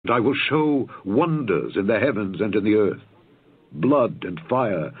And I will show wonders in the heavens and in the earth, blood and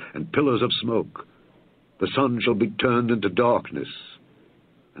fire and pillars of smoke. The sun shall be turned into darkness,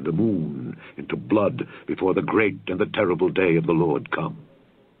 and the moon into blood before the great and the terrible day of the Lord come.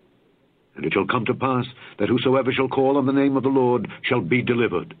 And it shall come to pass that whosoever shall call on the name of the Lord shall be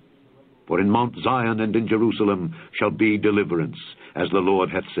delivered. For in Mount Zion and in Jerusalem shall be deliverance, as the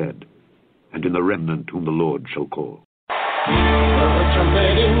Lord hath said, and in the remnant whom the Lord shall call. The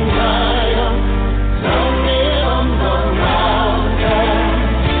trumpet in Zion, sounding on the mountain.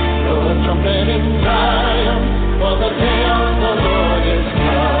 The trumpet in Zion, for the day of the Lord is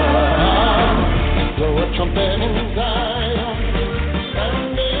come. Blow a trumpet in Zion,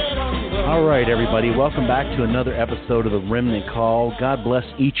 sounding on the All right, everybody, welcome back to another episode of The Remnant Call. God bless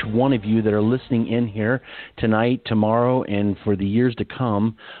each one of you that are listening in here tonight, tomorrow, and for the years to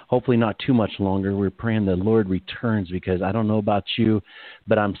come. Hopefully not too much longer. We're praying the Lord returns, because I don't know about you,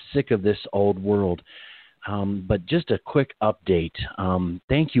 but I'm sick of this old world. But just a quick update.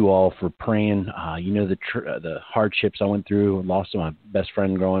 Thank you all for praying. The hardships I went through, lost my best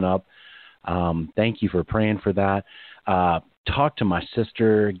friend growing up. Thank you for praying for that. Talked to my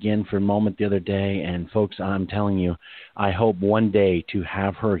sister again for a moment the other day, and folks, I'm telling you, I hope one day to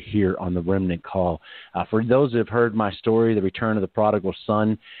have her here on the Remnant Call. For those that have heard my story, the return of the prodigal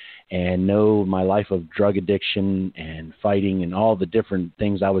son, and know my life of drug addiction and fighting and all the different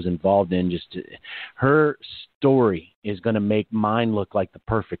things I was involved in, her story is going to make mine look like the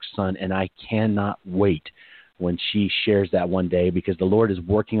perfect son, and I cannot wait when she shares that one day, because the Lord is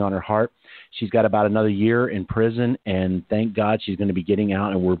working on her heart. She's got about another year in prison, and thank God she's going to be getting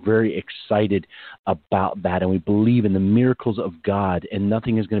out, and we're very excited about that, and we believe in the miracles of God, and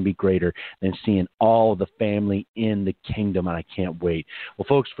nothing is going to be greater than seeing all the family in the kingdom, and I can't wait. Well,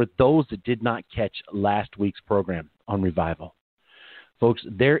 folks, for those that did not catch last week's program on revival, folks,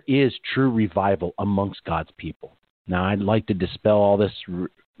 there is true revival amongst God's people. Now, I'd like to dispel all this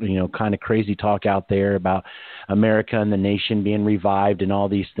kind of crazy talk out there about America and the nation being revived and all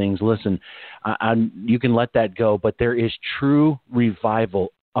these things. Listen, you can let that go, but there is true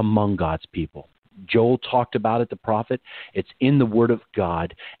revival among God's people. Joel talked about it, the prophet. It's in the Word of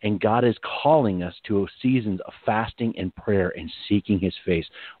God, and God is calling us to seasons of fasting and prayer and seeking His face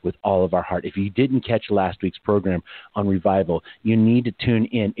with all of our heart. If you didn't catch last week's program on revival, you need to tune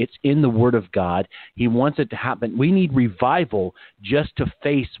in. It's in the Word of God. He wants it to happen. We need revival just to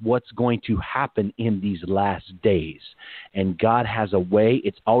face what's going to happen in these last days. And God has a way.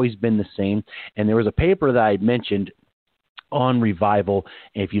 It's always been the same. And there was a paper that I mentioned on revival,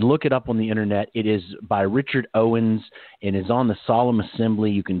 and if you look it up on the internet, it is by Richard Owens and is on the Solemn Assembly.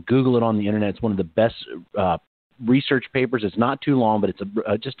 You can Google it on the internet. It's one of the best research papers. It's not too long, but it's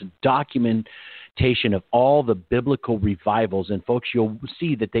just a documentation of all the biblical revivals. And folks, you'll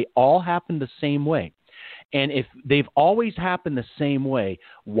see that they all happen the same way. And if they've always happened the same way,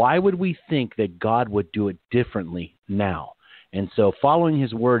 why would we think that God would do it differently now? And so following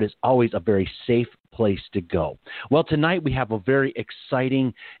His word is always a very safe place to go. Well, tonight we have a very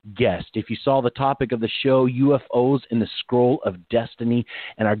exciting guest. If you saw the topic of the show, UFOs in the Scroll of Destiny,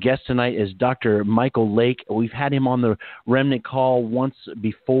 and our guest tonight is Dr. Michael Lake. We've had him on the Remnant Call once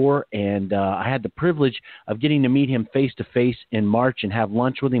before, and I had the privilege of getting to meet him face-to-face in March and have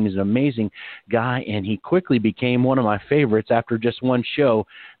lunch with him. He's an amazing guy, and he quickly became one of my favorites after just one show,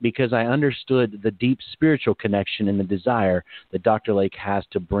 because I understood the deep spiritual connection and the desire that Dr. Lake has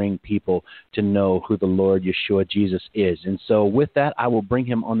to bring people to know who the Lord Yeshua Jesus is. And so with that, I will bring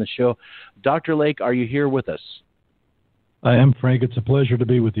him on the show. Dr. Lake, are you here with us? I am, Frank. It's a pleasure to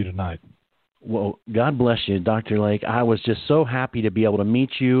be with you tonight. Well, God bless you, Dr. Lake. I was just so happy to be able to meet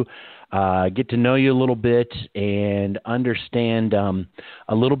you, get to know you a little bit, and understand a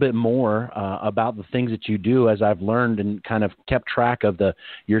little bit more about the things that you do, as I've learned and kind of kept track of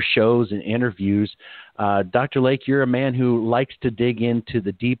your shows and interviews. Dr. Lake, you're a man who likes to dig into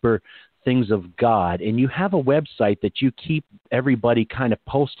the deeper things of God, and you have a website that you keep everybody kind of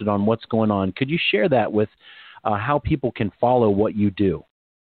posted on what's going on. Could you share that with how people can follow what you do?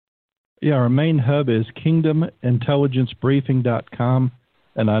 Yeah, our main hub is kingdomintelligencebriefing.com,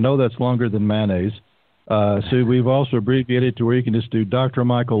 and I know that's longer than mayonnaise. So we've also abbreviated to where you can just do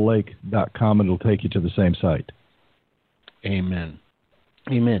drmichaellake.com, and it'll take you to the same site. Amen.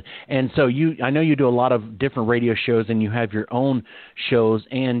 Amen. And so I know you do a lot of different radio shows, and you have your own shows,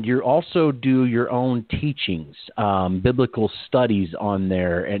 and you also do your own teachings, biblical studies on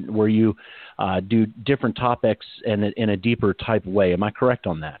there, and where you do different topics in a deeper type way. Am I correct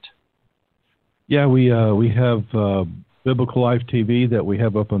on that? Yeah, we have Biblical Life TV that we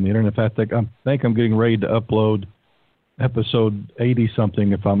have up on the internet. In fact, I think I'm getting ready to upload episode 80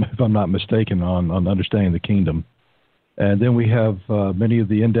 something, if I'm not mistaken, on understanding the kingdom. And then we have many of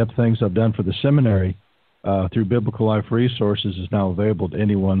the in-depth things I've done for the seminary through Biblical Life Resources is now available to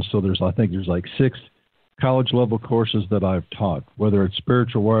anyone. So I think there's like 6 college-level courses that I've taught, whether it's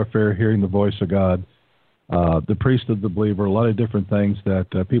spiritual warfare, hearing the voice of God, the priest of the believer, a lot of different things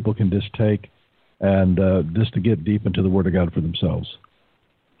that people can just take and just to get deep into the Word of God for themselves.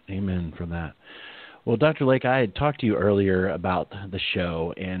 Amen for that. Well, Dr. Lake, I had talked to you earlier about the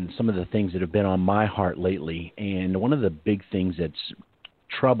show and some of the things that have been on my heart lately. And one of the big things that's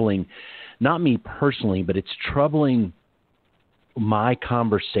troubling, not me personally, but it's troubling my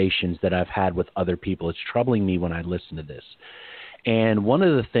conversations that I've had with other people. It's troubling me when I listen to this. And one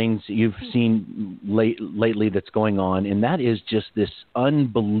of the things you've seen lately that's going on, and that is just this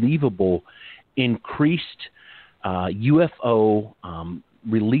unbelievable increased UFO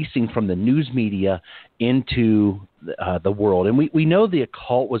releasing from the news media into the world. And we know the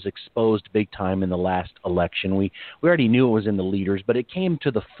occult was exposed big time in the last election. We already knew it was in the leaders, but it came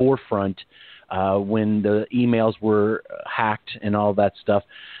to the forefront when the emails were hacked and all that stuff.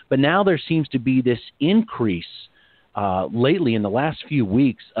 But now there seems to be this increase lately in the last few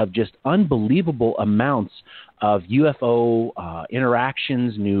weeks of just unbelievable amounts of UFO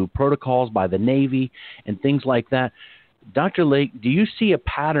interactions, new protocols by the Navy, and things like that. Dr. Lake, do you see a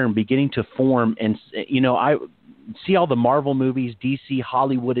pattern beginning to form? And, I see all the Marvel movies, DC,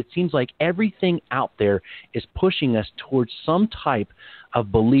 Hollywood. It seems like everything out there is pushing us towards some type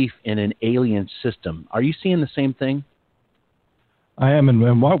of belief in an alien system. Are you seeing the same thing? I am,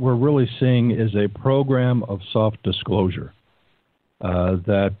 and what we're really seeing is a program of soft disclosure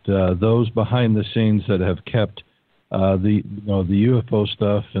that those behind the scenes that have kept the UFO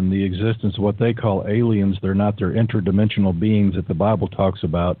stuff and the existence of what they call aliens. They're not their interdimensional beings that the Bible talks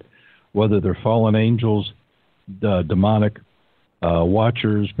about, whether they're fallen angels, demonic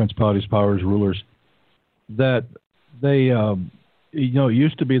watchers, principalities, powers, rulers. That they, it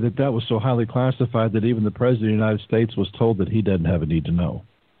used to be that was so highly classified that even the President of the United States was told that he doesn't have a need to know.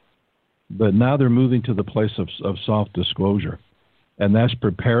 But now they're moving to the place of soft disclosure. And that's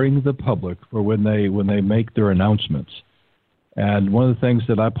preparing the public for when they make their announcements. And one of the things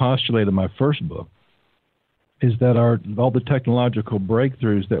that I postulate in my first book is that all the technological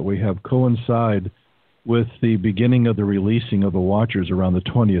breakthroughs that we have coincide with the beginning of the releasing of the Watchers around the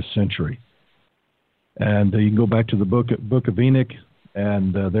 20th century. And you can go back to the book of Enoch,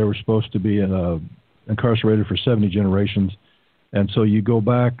 and they were supposed to be incarcerated for 70 generations. And so you go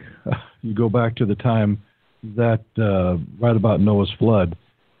back to the time that right about Noah's flood,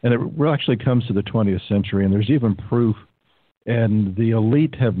 and it actually comes to the 20th century, and there's even proof, and the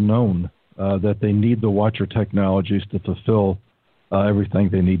elite have known that they need the Watcher technologies to fulfill everything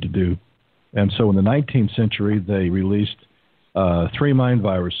they need to do. And so in the 19th century, they released 3 mind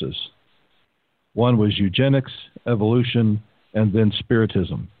viruses. One was eugenics, evolution, and then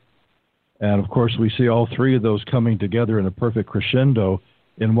spiritism. And of course, we see all 3 of those coming together in a perfect crescendo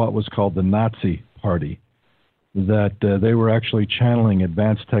in what was called the Nazi Party. That they were actually channeling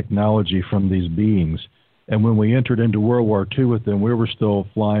advanced technology from these beings. And when we entered into World War II with them, we were still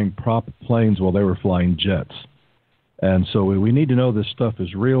flying prop planes while they were flying jets. And so we need to know this stuff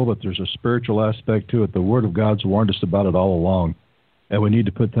is real, that there's a spiritual aspect to it. The Word of God's warned us about it all along. And we need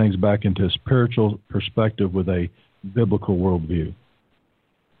to put things back into a spiritual perspective with a biblical worldview.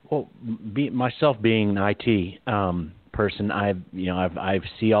 Well, myself being an IT person, I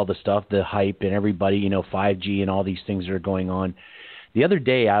see all the stuff, the hype, and everybody, 5G and all these things that are going on. The other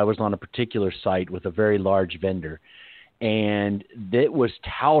day, I was on a particular site with a very large vendor, and it was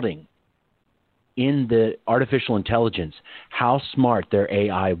touting in the artificial intelligence how smart their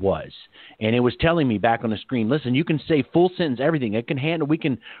AI was. And it was telling me back on the screen, listen, you can say full sentence, everything. It can handle, we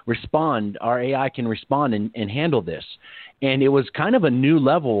can respond, our AI can respond and handle this. And it was kind of a new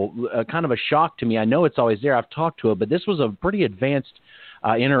level, kind of a shock to me. I know it's always there. I've talked to it, but this was a pretty advanced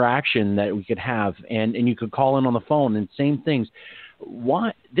interaction that we could have. And you could call in on the phone and same things.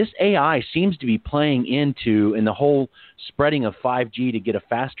 Why this AI seems to be playing into, in the whole spreading of 5G to get a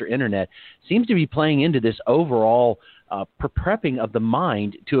faster internet, seems to be playing into this overall prepping of the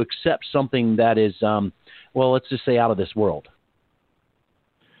mind to accept something that is, let's just say out of this world.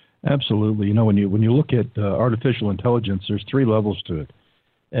 Absolutely. When you look at artificial intelligence, there's 3 levels to it.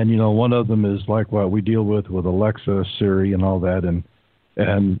 And, one of them is like what we deal with Alexa, Siri, and all that. And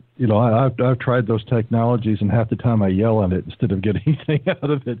I've tried those technologies, and half the time I yell on it instead of getting anything out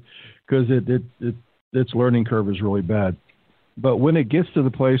of it because its learning curve is really bad. But when it gets to the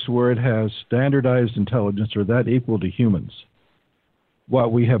place where it has standardized intelligence or that equal to humans,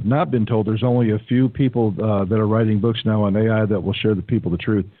 what we have not been told, there's only a few people that are writing books now on AI that will share the people the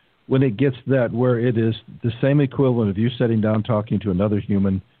truth. When it gets that where it is the same equivalent of you sitting down talking to another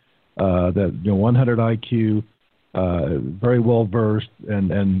human, that 100 IQ, very well versed,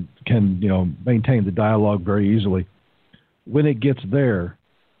 and can maintain the dialogue very easily. When it gets there,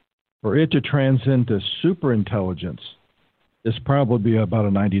 for it to transcend to super intelligence, it's probably about a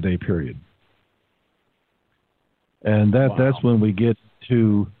 90-day period, and that's when we get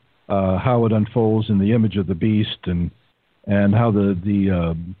to how it unfolds in the image of the beast, and how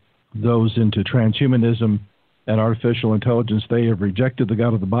those into transhumanism and artificial intelligence, they have rejected the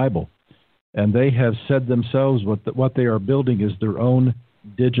God of the Bible, and they have said themselves what they are building is their own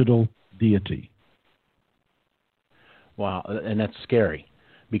digital deity. Wow, and that's scary,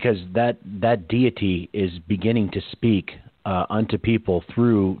 because that deity is beginning to speak unto people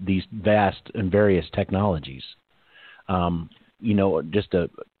through these vast and various technologies. Just a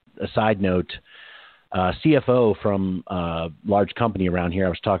side note, CFO from a large company around here, I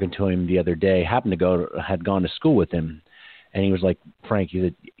was talking to him the other day, had gone to school with him, and he was like, Frank, he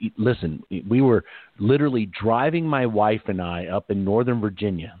said, listen, we were literally driving my wife and I up in Northern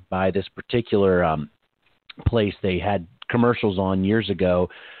Virginia by this particular place they had commercials on years ago.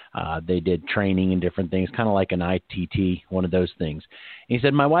 They did training and different things, kind of like an ITT, one of those things. And he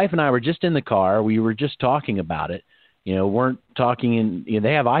said, my wife and I were just in the car. We were just talking about it. Weren't talking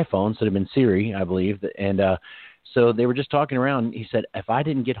they have iPhones that have been Siri, I believe. And so they were just talking around. He said, if I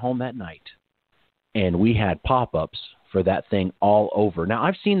didn't get home that night and we had pop-ups for that thing all over. Now,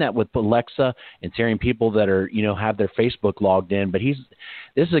 I've seen that with Alexa and Siri, people that are, have their Facebook logged in, but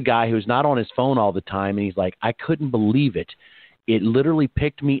this is a guy who's not on his phone all the time. And he's like, I couldn't believe it. It literally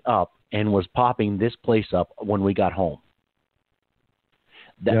picked me up and was popping this place up when we got home.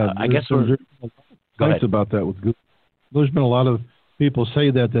 I guess there's about that with Google. There's been a lot of people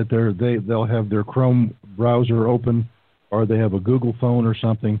say that they'll have their Chrome browser open, or they have a Google phone or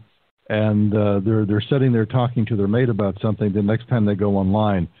something, and they're sitting there talking to their mate about something. The next time they go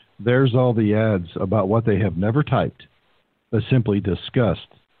online, there's all the ads about what they have never typed, but simply discussed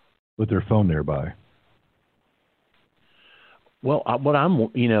with their phone nearby. Well,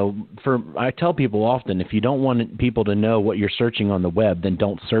 I tell people often, if you don't want people to know what you're searching on the web, then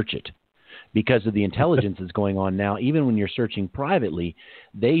don't search it. Because of the intelligence that's going on now, even when you're searching privately,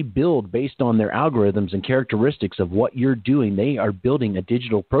 they build based on their algorithms and characteristics of what you're doing. They are building a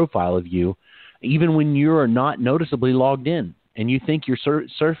digital profile of you, even when you are not noticeably logged in. And you think you're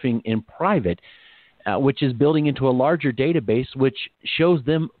surfing in private, which is building into a larger database, which shows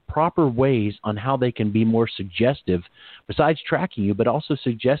them proper ways on how they can be more suggestive, besides tracking you, but also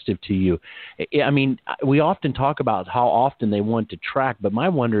suggestive to you. I mean, we often talk about how often they want to track, but my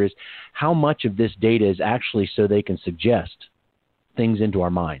wonder is how much of this data is actually so they can suggest things into our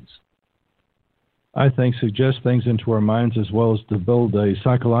minds. I think suggest things into our minds, as well as to build a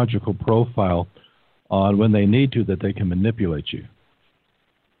psychological profile on when they need to, that they can manipulate you.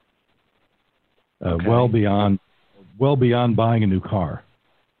 Okay. Well beyond buying a new car.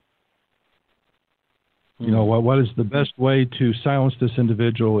 What is the best way to silence this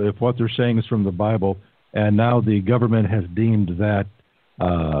individual if what they're saying is from the Bible, and now the government has deemed that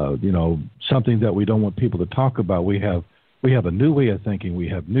something that we don't want people to talk about? We have a new way of thinking. We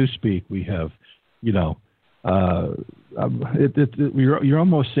have newspeak. We have, you're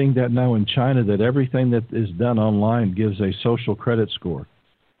almost seeing that now in China, that everything that is done online gives a social credit score.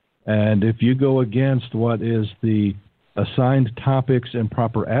 And if you go against what is the assigned topics and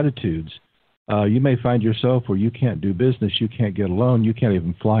proper attitudes, you may find yourself where you can't do business, you can't get a loan, you can't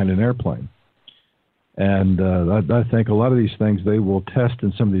even fly in an airplane. And I think a lot of these things they will test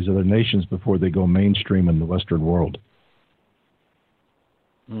in some of these other nations before they go mainstream in the Western world.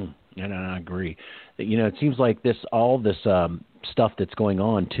 And I agree. It seems like all this stuff that's going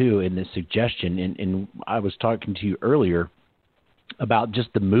on, too, in this suggestion, and I was talking to you earlier about just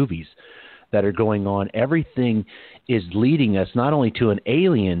the movies that are going on. Everything is leading us not only to an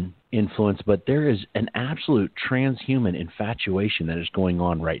alien influence, but there is an absolute transhuman infatuation that is going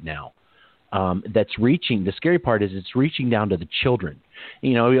on right now. That's reaching, the scary part is it's reaching down to the children.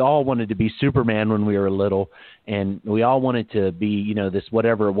 We all wanted to be Superman when we were little, and we all wanted to be, this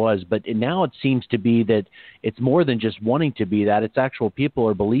whatever it was. But now it seems to be that it's more than just wanting to be that. It's actual people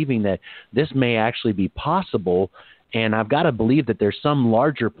are believing that this may actually be possible. And I've got to believe that there's some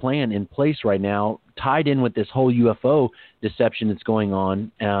larger plan in place right now tied in with this whole UFO deception that's going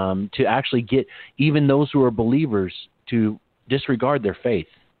on, to actually get even those who are believers to disregard their faith,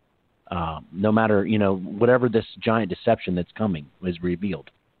 no matter, whatever this giant deception that's coming is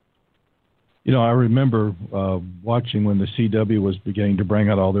revealed. You know, I remember watching when the CW was beginning to bring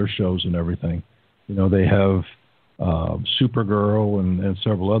out all their shows and everything. You know, they have Supergirl and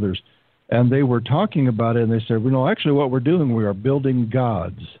several others. And they were talking about it, and they said, actually what we're doing, we are building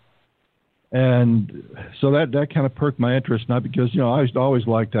gods. And so that kind of perked my interest, not because, I always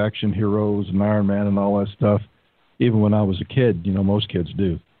liked action heroes and Iron Man and all that stuff, even when I was a kid. Most kids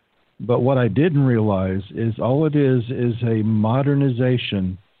do. But what I didn't realize is all it is a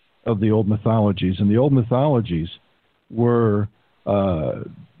modernization of the old mythologies. And the old mythologies were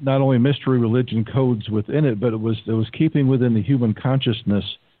not only mystery religion codes within it, but it was keeping within the human consciousness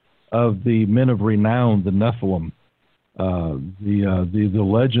of the men of renown, the Nephilim, the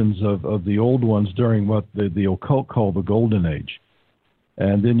legends of the old ones during what the occult called the Golden Age.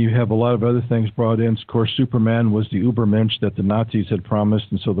 And then you have a lot of other things brought in. Of course, Superman was the Ubermensch that the Nazis had promised,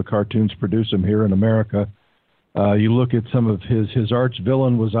 and so the cartoons produce him here in America. You look at some of his arch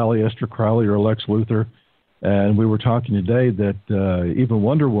villain was Aleister Crowley or Lex Luthor, and we were talking today that even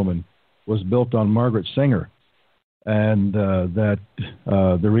Wonder Woman was built on Margaret Sanger, and that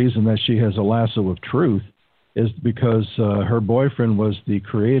the reason that she has a lasso of truth is because her boyfriend was the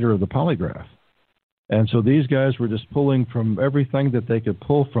creator of the polygraph. And so these guys were just pulling from everything that they could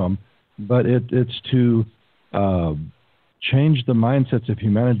pull from, but it's to change the mindsets of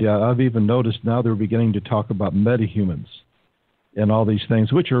humanity. I've even noticed now they're beginning to talk about metahumans and all these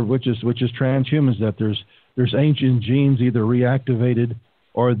things, which is transhumans, that there's ancient genes either reactivated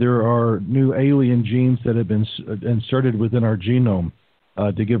or there are new alien genes that have been inserted within our genome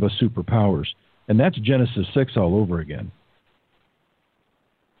to give us superpowers. And that's Genesis 6 all over again.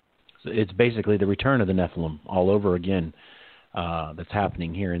 So it's basically the return of the Nephilim all over again that's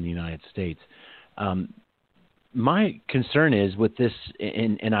happening here in the United States. My concern is with this,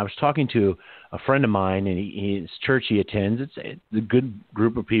 and I was talking to a friend of mine, and his church he attends. It's a good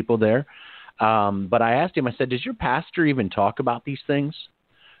group of people there. But I asked him, I said, does your pastor even talk about these things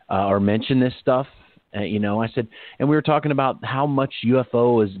or mention this stuff? I said, and we were talking about how much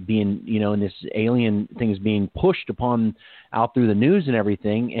UFO is being, and this alien thing is being pushed upon out through the news and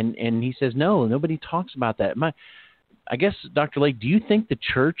everything. And he says, no, nobody talks about that. I guess, Dr. Lake, do you think the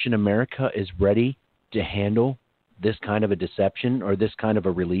church in America is ready to handle this kind of a deception or this kind of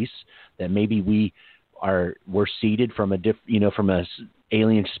a release that maybe we're seeded from from a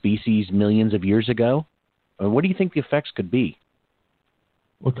alien species millions of years ago? Or what do you think the effects could be?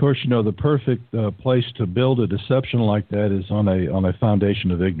 Well, of course, the perfect place to build a deception like that is on a foundation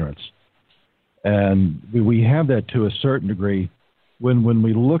of ignorance. And we have that to a certain degree. When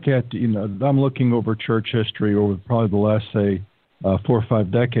we look at, I'm looking over church history over probably the last, say, 4 or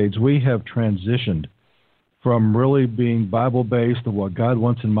 5 decades, we have transitioned from really being Bible-based of what God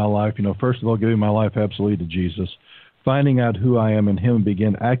wants in my life, first of all, giving my life absolutely to Jesus, finding out who I am in Him, and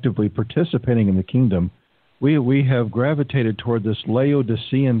begin actively participating in the kingdom. We have gravitated toward this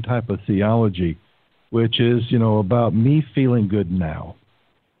Laodicean type of theology, which is, about me feeling good now.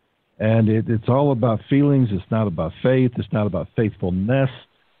 And it's all about feelings. It's not about faith. It's not about faithfulness.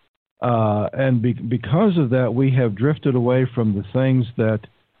 And because of that, we have drifted away from the things that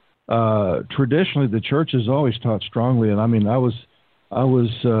traditionally the church has always taught strongly. And I was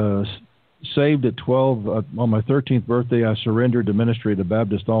saved at 12. On my 13th birthday, I surrendered to ministry at a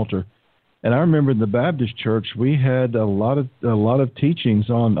Baptist altar. And I remember in the Baptist church, we had a lot of teachings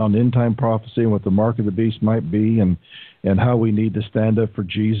on end time prophecy and what the mark of the beast might be, and how we need to stand up for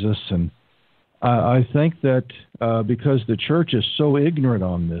Jesus. And I think that because the church is so ignorant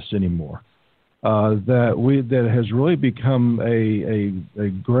on this anymore, that has really become a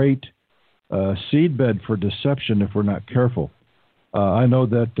great seedbed for deception if we're not careful. I know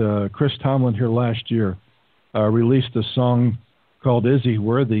that Chris Tomlin here last year released a song called Is He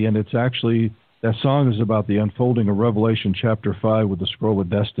Worthy? And it's actually, that song is about the unfolding of Revelation chapter 5 with the scroll of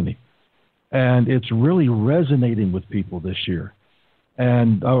destiny. And it's really resonating with people this year.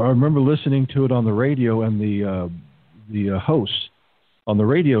 And I remember listening to it on the radio, and the hosts on the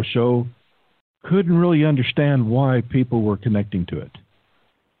radio show couldn't really understand why people were connecting to it.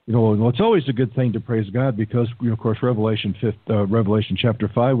 It's always a good thing to praise God because, of course, Revelation chapter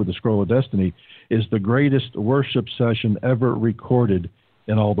 5 with the scroll of destiny is the greatest worship session ever recorded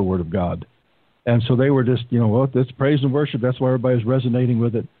in all the Word of God. And so they were just, that's praise and worship. That's why everybody's resonating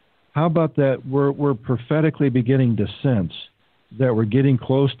with it. How about that? We're prophetically beginning to sense that we're getting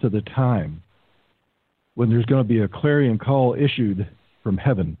close to the time when there's going to be a clarion call issued from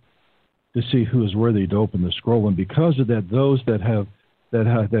heaven to see who is worthy to open the scroll. And because of that, those that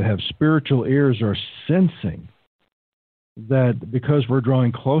have spiritual ears are sensing that because we're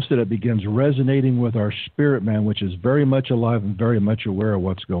drawing close to it, it begins resonating with our spirit man, which is very much alive and very much aware of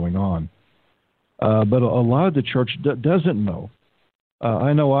what's going on. but a lot of the church doesn't know.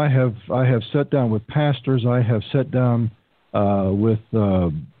 I know I have sat down with pastors. I have sat down with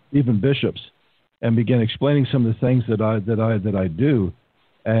even bishops and began explaining some of the things that I do,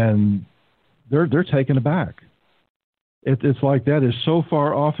 and they're taken aback. It's like that is so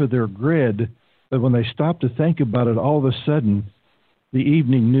far off of their grid that when they stop to think about it, all of a sudden the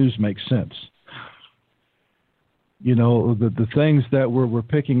evening news makes sense. You know, the things that we're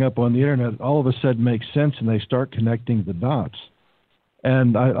picking up on the internet all of a sudden make sense, and they start connecting the dots.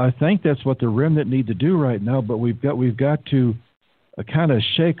 And I think that's what the remnant need to do right now. But we've got to kind of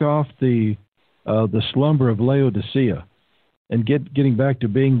shake off the slumber of Laodicea and getting back to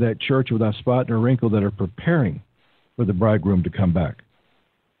being that church without spot nor wrinkle that are preparing for the bridegroom to come back.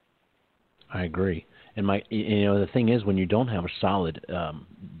 I agree. And the thing is, when you don't have a solid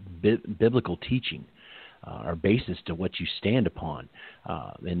biblical teaching or basis to what you stand upon,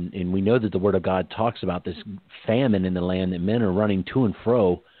 and we know that the Word of God talks about this famine in the land, that men are running to and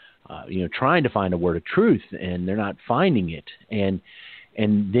fro, trying to find a word of truth, and they're not finding it. And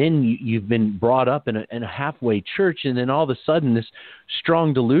then you've been brought up in a halfway church, and then all of a sudden this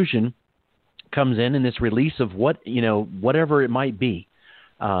strong delusion comes in, and this release of whatever it might be.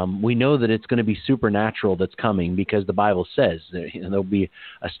 We know that it's going to be supernatural that's coming, because the Bible says there'll be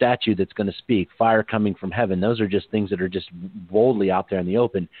a statue that's going to speak, fire coming from heaven. Those are just things that are just boldly out there in the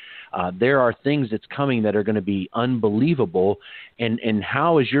open. There are things that's coming that are going to be unbelievable. And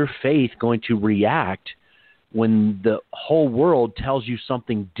how is your faith going to react when the whole world tells you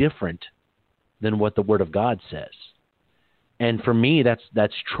something different than what the Word of God says? And for me,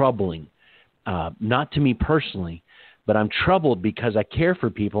 that's troubling. Not to me personally, but I'm troubled because I care for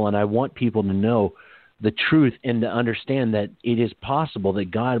people, and I want people to know the truth and to understand that it is possible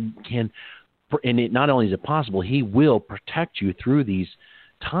that God can, and it not only is it possible, He will protect you through these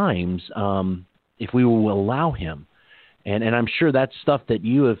times if we will allow Him. And I'm sure that's stuff that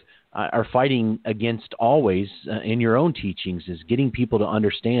you are fighting against always in your own teachings, is getting people to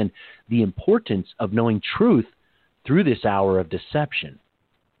understand the importance of knowing truth through this hour of deception.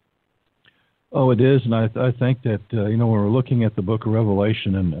 Oh, it is, and I think that when we're looking at the Book of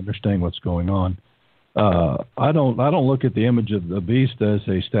Revelation and understanding what's going on, I don't look at the image of the beast as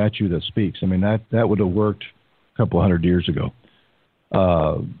a statue that speaks. I mean, that would have worked a couple hundred years ago.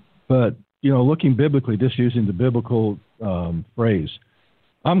 But looking biblically, just using the biblical phrase,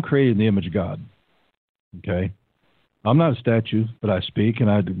 I'm created in the image of God. Okay, I'm not a statue, but I speak,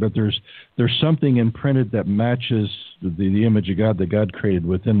 but there's something imprinted that matches the image of God that God created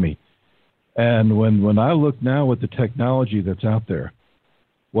within me. And when I look now at the technology that's out there,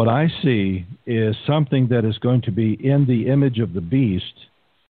 what I see is something that is going to be in the image of the beast,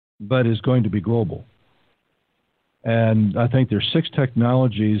 but is going to be global. And I think there's 6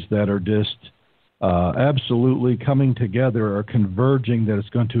 technologies that are just absolutely coming together or converging that is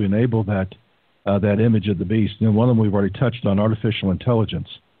going to enable that image of the beast. And one of them we've already touched on, artificial intelligence,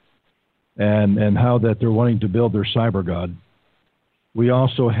 and how that they're wanting to build their cyber god. We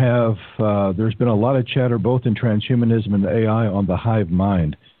also have, there's been a lot of chatter both in transhumanism and AI on the hive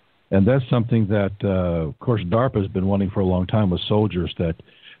mind. And that's something that, of course, DARPA has been wanting for a long time with soldiers, that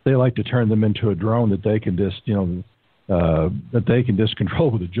they like to turn them into a drone that they can just, control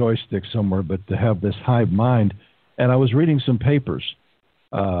with a joystick somewhere, but to have this hive mind. And I was reading some papers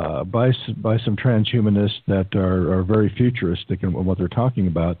by some transhumanists that are very futuristic in what they're talking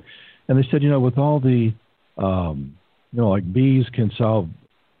about. And they said, with all the... like bees can solve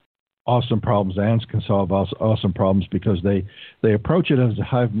awesome problems, ants can solve awesome problems because they approach it as a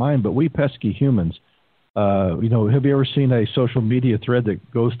hive mind. But we pesky humans, have you ever seen a social media thread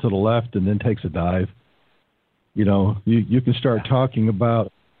that goes to the left and then takes a dive? You can start talking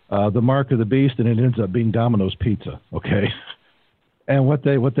about the mark of the beast, and it ends up being Domino's Pizza. Okay, and what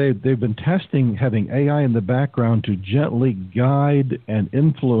they've been testing, having AI in the background to gently guide and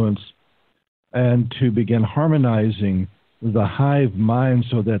influence, and to begin harmonizing the hive mind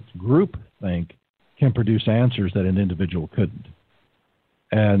so that groupthink can produce answers that an individual couldn't.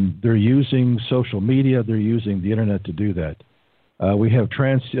 And they're using social media, they're using the internet to do that. We have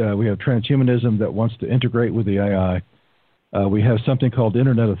transhumanism that wants to integrate with the AI. We have something called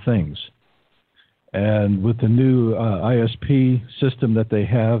Internet of Things. And with the new ISP system that they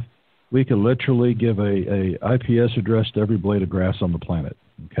have, we can literally give a IPS address to every blade of grass on the planet.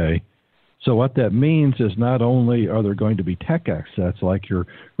 Okay. So what that means is not only are there going to be tech assets like your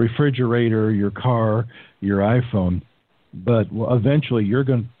refrigerator, your car, your iPhone, but eventually you're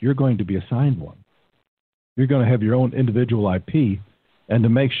going to be assigned one. You're going to have your own individual IP, and to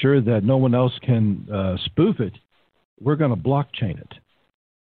make sure that no one else can spoof it, we're going to blockchain it.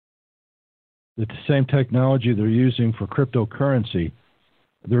 the same technology they're using for cryptocurrency,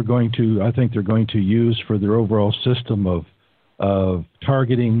 I think they're going to use for their overall system of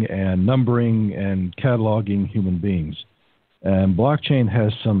targeting and numbering and cataloging human beings. And blockchain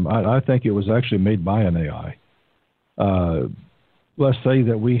has some, I think it was actually made by an AI. Let's say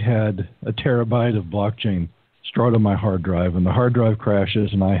that we had a terabyte of blockchain stored on my hard drive, and the hard drive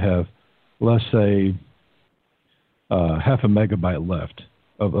crashes, and I have, let's say, half a megabyte left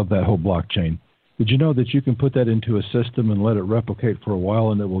of that whole blockchain. Did you know that you can put that into a system and let it replicate for a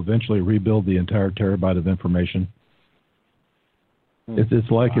while, and it will eventually rebuild the entire terabyte of information? It's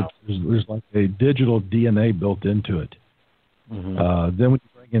like there's like a digital DNA built into it. Mm-hmm. Then when you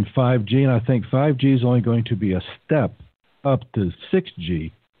bring in 5G, and I think 5G is only going to be a step up to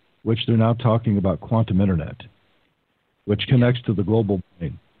 6G, which they're now talking about quantum internet, which connects to the global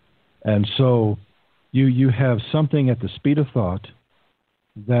brain. And so you have something at the speed of thought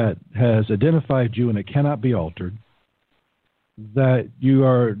that has identified you and it cannot be altered, that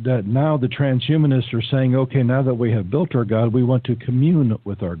now the transhumanists are saying, okay, now that we have built our God, we want to commune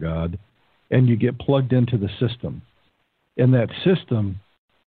with our God, and you get plugged into the system. In that system,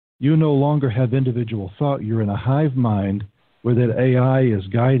 you no longer have individual thought. You're in a hive mind where that AI is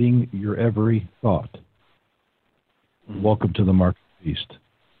guiding your every thought. Mm-hmm. Welcome to the mark of the beast.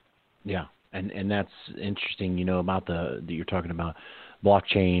 Yeah, and that's interesting, about you're talking about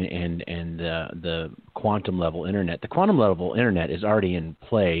blockchain and the quantum level internet. The quantum level internet is already in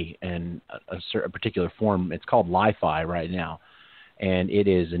play in a particular form. It's called Li-Fi right now, and it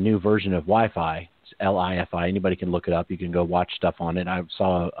is a new version of Wi-Fi. It's Li-Fi. Anybody can look it up. You can go watch stuff on it. I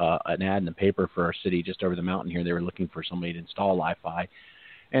saw an ad in the paper for our city just over the mountain here. They were looking for somebody to install Li-Fi,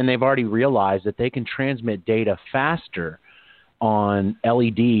 and they've already realized that they can transmit data faster on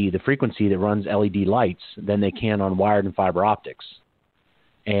LED, the frequency that runs LED lights, than they can on wired and fiber optics.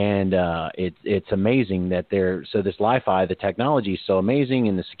 And it's amazing that this Li-Fi, the technology is so amazing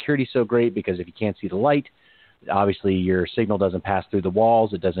and the security is so great, because if you can't see the light, obviously your signal doesn't pass through the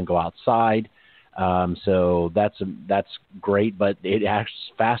walls, it doesn't go outside. So that's great, but it acts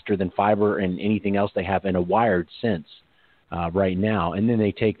faster than fiber and anything else they have in a wired sense right now. And then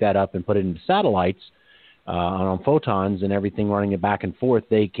they take that up and put it into satellites on photons and everything, running it back and forth.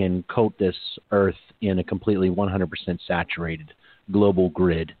 They can coat this Earth in a completely 100% saturated global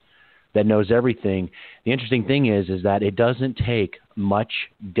grid that knows everything. The interesting thing is that it doesn't take much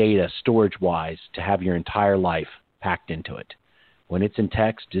data storage-wise to have your entire life packed into it. When it's in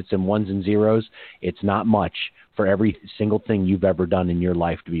text, it's in ones and zeros. It's not much for every single thing you've ever done in your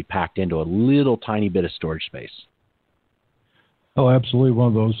life to be packed into a little tiny bit of storage space. Oh, absolutely. One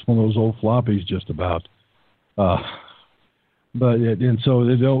of those old floppies, just about. So it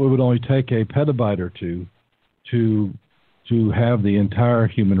would only take a petabyte or two to have the entire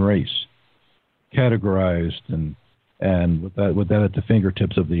human race categorized and with that at the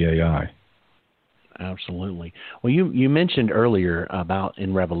fingertips of the AI. Absolutely. Well, you mentioned earlier about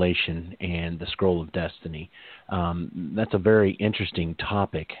in Revelation and the Scroll of Destiny. That's a very interesting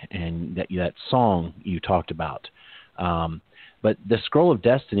topic, and that song you talked about. But the Scroll of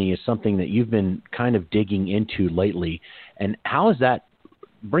Destiny is something that you've been kind of digging into lately. And how is that?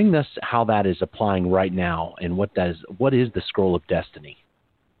 Bring us how that is applying right now, and what is the Scroll of Destiny?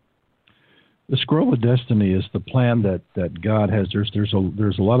 The Scroll of Destiny is the plan that God has. There's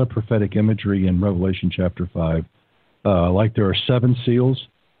a lot of prophetic imagery in Revelation chapter 5. Like there are 7 seals,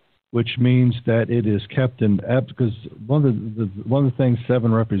 which means that it is kept in because one of the things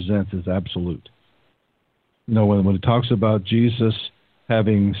 7 represents is absolute. When it talks about Jesus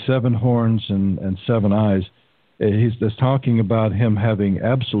having 7 horns and 7 eyes, he's just talking about him having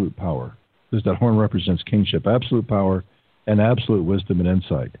absolute power, because that horn represents kingship, absolute power, and absolute wisdom and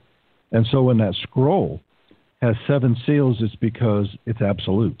insight. And so when that scroll has 7 seals, it's because it's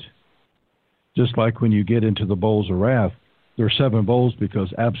absolute. Just like when you get into the bowls of wrath, there are 7 bowls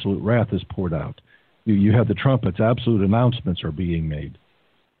because absolute wrath is poured out. You have the trumpets, absolute announcements are being made.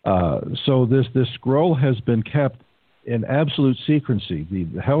 So this scroll has been kept in absolute secrecy.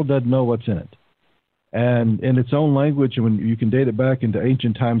 The hell doesn't know what's in it. And in its own language, when you can date it back into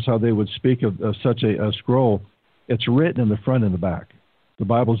ancient times, how they would speak of such a scroll, it's written in the front and the back. The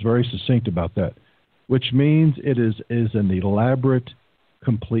Bible is very succinct about that, which means it is an elaborate,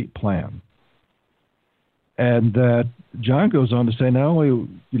 complete plan. And that John goes on to say, not only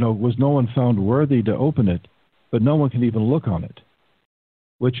was no one found worthy to open it, but no one can even look on it,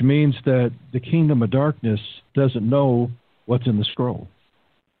 which means that the kingdom of darkness doesn't know what's in the scroll.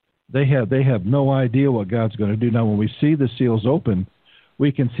 They have no idea what God's going to do. Now, when we see the seals open,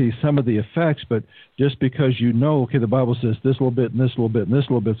 we can see some of the effects, but just because okay, the Bible says this little bit and this little bit and this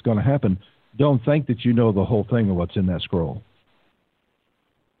little bit is going to happen, don't think that you know the whole thing of what's in that scroll.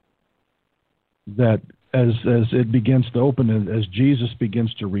 That as it begins to open and as Jesus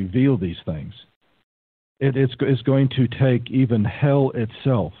begins to reveal these things, it's going to take even hell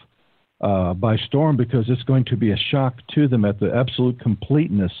itself by storm, because it's going to be a shock to them at the absolute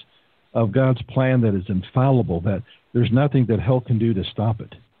completeness of God's plan that is infallible, that there's nothing that hell can do to stop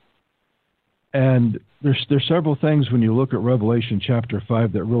it. And there's several things when you look at Revelation chapter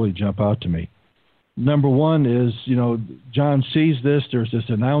 5 that really jump out to me. Number one is, John sees this, there's this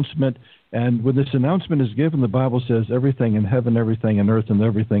announcement, and when this announcement is given, the Bible says everything in heaven, everything in earth, and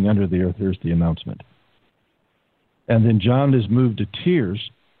everything under the earth, here's the announcement. And then John is moved to tears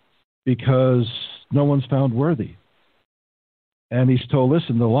because no one's found worthy. And he's told,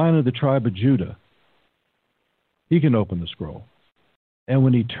 listen, the Lion of the tribe of Judah, he can open the scroll. And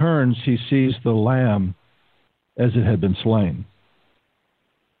when he turns, he sees the Lamb as it had been slain.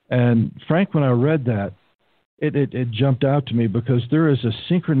 And Frank, when I read that, it jumped out to me, because there is a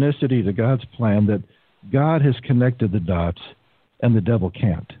synchronicity to God's plan that God has connected the dots and the devil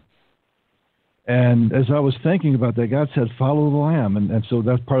can't. And as I was thinking about that, God said, follow the Lamb. And so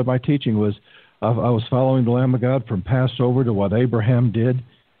that's part of my teaching was I was following the Lamb of God from Passover to what Abraham did.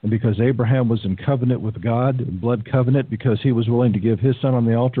 And because Abraham was in covenant with God, blood covenant, because he was willing to give his son on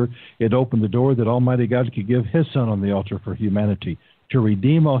the altar, it opened the door that Almighty God could give his son on the altar for humanity, to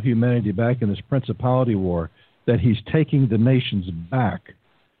redeem all humanity back in this principality war, that he's taking the nations back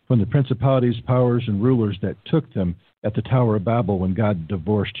from the principalities, powers, and rulers that took them at the Tower of Babel when God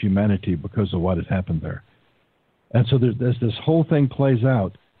divorced humanity because of what had happened there. And so there's this whole thing plays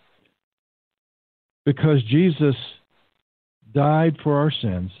out because Jesus died for our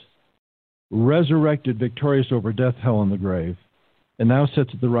sins, resurrected victorious over death, hell, and the grave, and now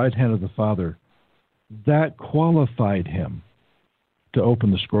sits at the right hand of the Father. That qualified him to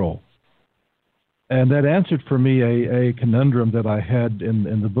open the scroll. And that answered for me a conundrum that I had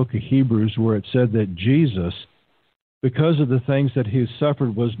in the book of Hebrews, where it said that Jesus, because of the things that he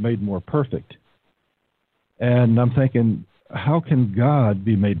suffered, was made more perfect. And I'm thinking, how can God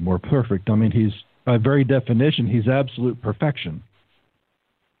be made more perfect? I mean, he's, by very definition, he's absolute perfection.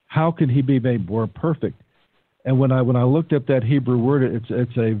 How can he be made more perfect? And when I looked up that Hebrew word,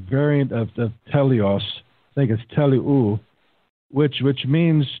 it's a variant of teleos. I think it's teliu, which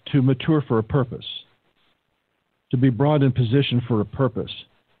means to mature for a purpose, to be brought in position for a purpose.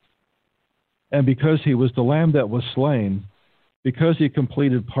 And because he was the Lamb that was slain, because he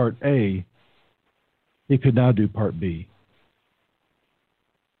completed part A, he could now do part B.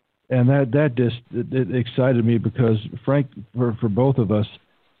 And that just it excited me because, Frank, for both of us,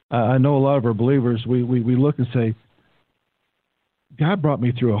 I know a lot of our believers, we look and say, God brought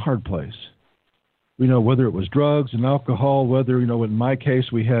me through a hard place. Whether it was drugs and alcohol, whether, in my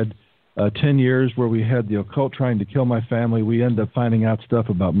case, we had 10 years where we had the occult trying to kill my family. We ended up finding out stuff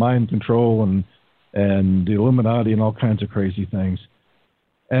about mind control and the Illuminati and all kinds of crazy things.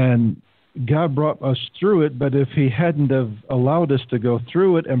 And God brought us through it, but if he hadn't have allowed us to go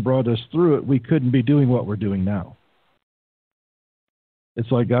through it and brought us through it, we couldn't be doing what we're doing now.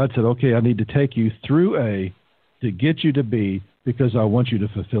 It's like God said, okay, I need to take you through A to get you to B because I want you to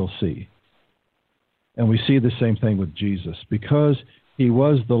fulfill C. And we see the same thing with Jesus. Because he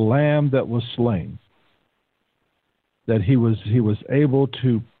was the Lamb that was slain, that he was able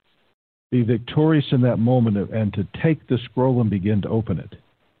to be victorious in that moment and to take the scroll and begin to open it.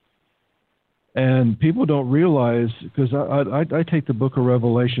 And people don't realize, because I take the book of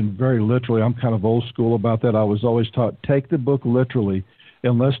Revelation very literally. I'm kind of old school about that. I was always taught, take the book literally,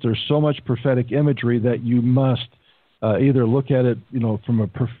 unless there's so much prophetic imagery that you must either look at it, from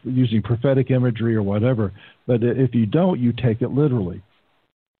using prophetic imagery or whatever. But if you don't, you take it literally.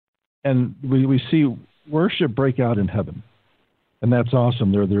 And we see worship break out in heaven. And that's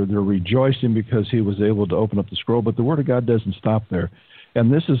awesome. They're rejoicing because he was able to open up the scroll. But the Word of God doesn't stop there.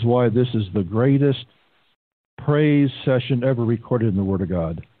 And this is why this is the greatest praise session ever recorded in the Word of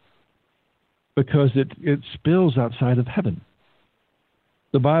God. Because it spills outside of heaven.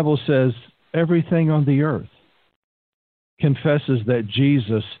 The Bible says everything on the earth confesses that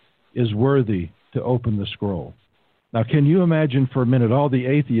Jesus is worthy to open the scroll. Now, can you imagine for a minute all the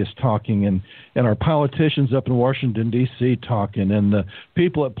atheists talking and our politicians up in Washington, D.C. talking and the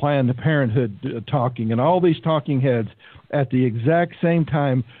people at Planned Parenthood talking and all these talking heads at the exact same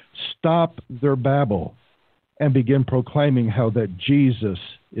time stop their babble and begin proclaiming how that Jesus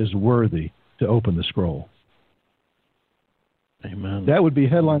is worthy to open the scroll? Amen. That would be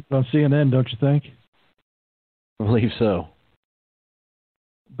headlines on CNN, don't you think? I believe so.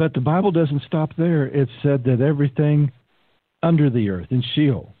 But the Bible doesn't stop there. It said that everything under the earth, in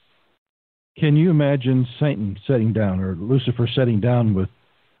Sheol, Can you imagine Satan sitting down, or Lucifer sitting down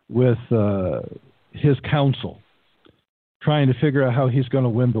with his council, trying to figure out how he's going to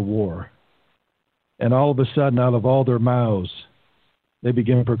win the war? And all of a sudden, out of all their mouths, they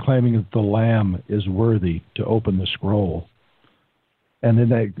begin proclaiming that the Lamb is worthy to open the scroll. And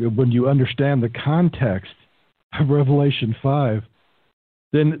then when you understand the context of Revelation 5,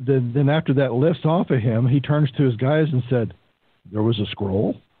 then after that lifts off of him, he turns to his guys and said, "There was a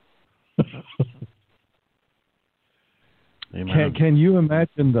scroll?" Can you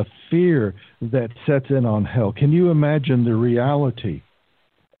imagine the fear that sets in on hell? Can you imagine the reality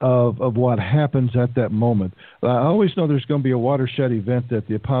of what happens at that moment? I always know there's going to be a watershed event that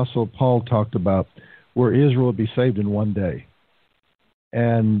the Apostle Paul talked about where Israel will be saved in one day.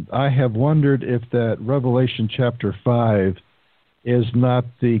 And I have wondered if that Revelation chapter 5 is not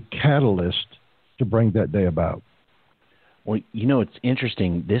the catalyst to bring that day about. Well, it's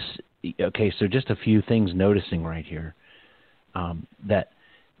interesting. So just a few things noticing right here. That,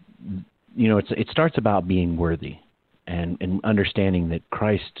 it starts about being worthy and understanding that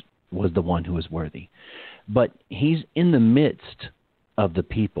Christ was the one who was worthy. But he's in the midst of the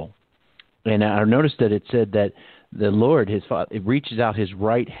people. And I noticed that it said that the Lord, his Father, reaches out his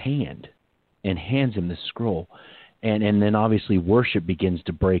right hand and hands him the scroll. And then obviously worship begins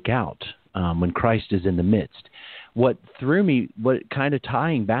to break out when Christ is in the midst. What threw me, what kind of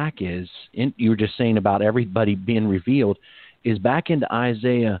tying back is, you were just saying about everybody being revealed, is back into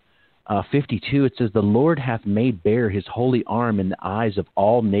Isaiah 52. It says, "The Lord hath made bare his holy arm in the eyes of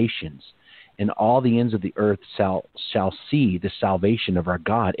all nations, and all the ends of the earth shall see the salvation of our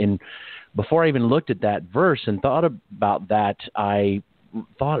God." And before I even looked at that verse and thought about that, I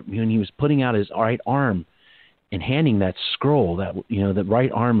thought when he was putting out his right arm and handing that scroll, that the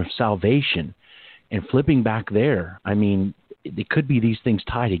right arm of salvation, and flipping back there, I mean, it could be these things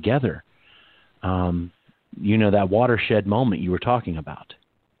tie together. That watershed moment you were talking about.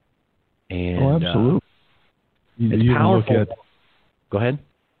 And, absolutely. It's powerful. Go ahead.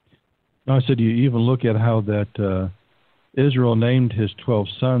 No, I said you even look at how that Israel named his 12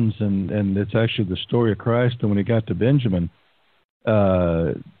 sons, and it's actually the story of Christ. And when he got to Benjamin,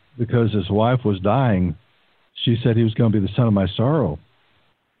 because his wife was dying, she said he was going to be the son of my sorrow.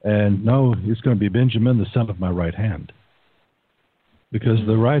 And no, he's going to be Benjamin, the son of my right hand. Because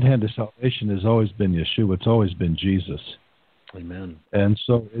the right hand of salvation has always been Yeshua. It's always been Jesus. Amen. And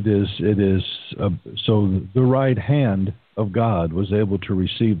so it is. So the right hand of God was able to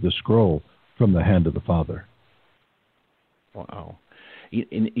receive the scroll from the hand of the Father. Wow.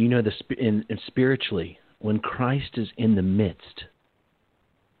 Spiritually, when Christ is in the midst,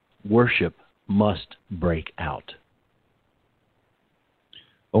 worship must break out.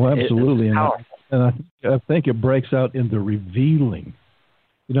 Oh, absolutely. And I think it breaks out in the revealing.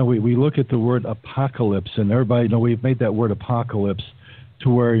 We look at the word apocalypse, and everybody, we've made that word apocalypse to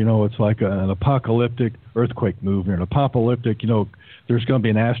where, it's like an apocalyptic earthquake movement, an apocalyptic, there's going to be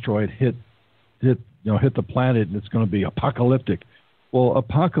an asteroid hit the planet, and it's going to be apocalyptic. Well,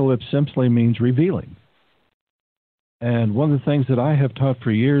 apocalypse simply means revealing. And one of the things that I have taught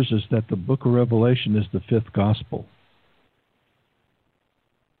for years is that the book of Revelation is the fifth gospel.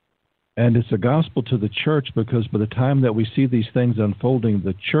 And it's a gospel to the church because by the time that we see these things unfolding,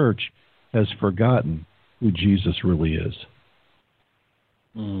 the church has forgotten who Jesus really is.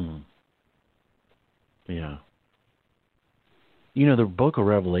 Yeah. The book of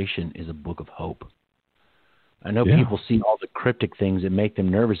Revelation is a book of hope. I know people see all the cryptic things that make them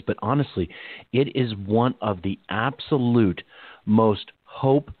nervous, but honestly, it is one of the absolute most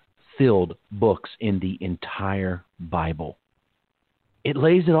hope-filled books in the entire Bible. It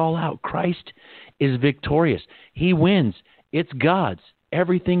lays it all out. Christ is victorious. He wins. It's God's.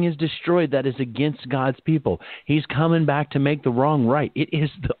 Everything is destroyed that is against God's people. He's coming back to make the wrong right. It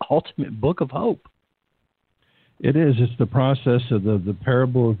is the ultimate book of hope. It is. It's the process of the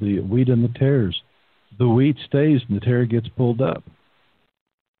parable of the wheat and the tares. The wheat stays and the tare gets pulled up.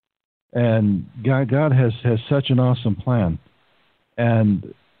 And God has such an awesome plan.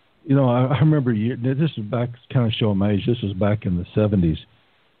 And I remember, this is back, kind of showing my age, this was back in the 70s.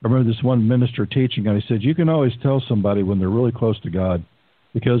 I remember this one minister teaching, and he said, you can always tell somebody when they're really close to God,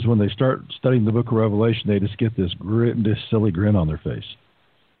 because when they start studying the book of Revelation, they just get this silly grin on their face.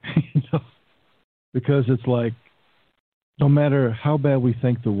 Because it's like, no matter how bad we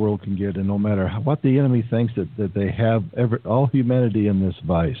think the world can get, and no matter what the enemy thinks that they have, all humanity in this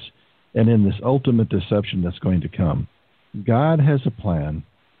vice, and in this ultimate deception that's going to come, God has a plan.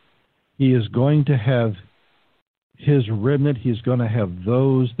 He is going to have his remnant. He's going to have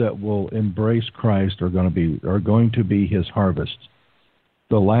those that will embrace Christ are going to be his harvest.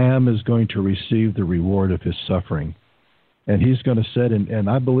 the Lamb is going to receive the reward of his suffering. And he's going to sit, and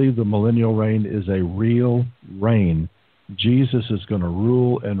I believe the millennial reign is a real reign. Jesus is going to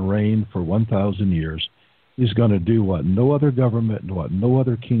rule and reign for 1,000 years. He's going to do what no other government and what no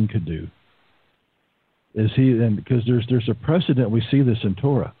other king could do. And because there's a precedent, we see this in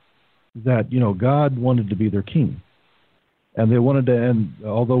Torah, that God wanted to be their king, and they wanted to end.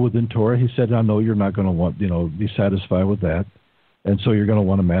 Although within Torah, he said, "I know you're not going to want be satisfied with that, and so you're going to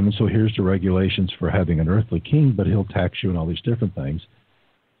want a man. And so here's the regulations for having an earthly king, but he'll tax you and all these different things."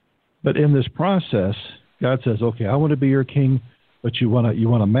 But in this process, God says, "Okay, I want to be your king, but you want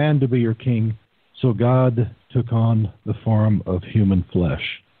a man to be your king." So God took on the form of human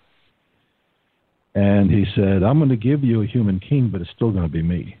flesh. And he said, "I'm going to give you a human king, but it's still going to be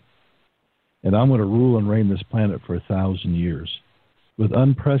me. And I'm going to rule and reign this planet for 1,000 years with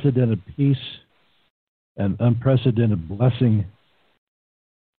unprecedented peace and unprecedented blessing,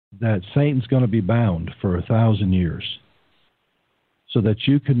 that Satan's going to be bound for 1,000 years so that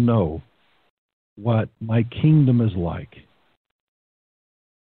you can know what my kingdom is like,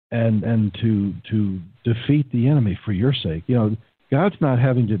 and to defeat the enemy for your sake." God's not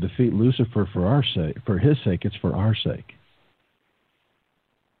having to defeat Lucifer for our sake, for his sake. It's for our sake,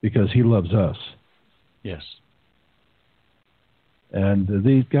 because he loves us. Yes. And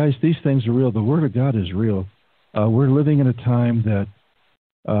these things are real. The Word of God is real. We're living in a time that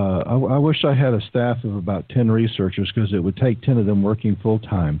I wish I had a staff of about 10 researchers, because it would take 10 of them working full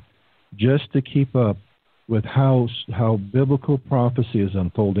time just to keep up with how biblical prophecy is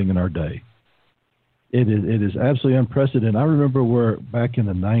unfolding in our day. It is absolutely unprecedented. I remember where back in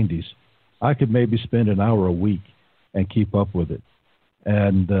the 90s, I could maybe spend an hour a week and keep up with it.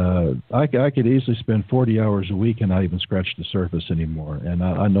 And I could easily spend 40 hours a week and not even scratch the surface anymore. And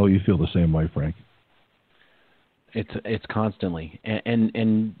I know you feel the same way, Frank. It's constantly.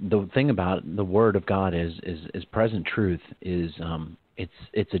 And the thing about the Word of God is present truth is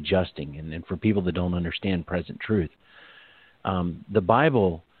it's adjusting. And for people that don't understand present truth, the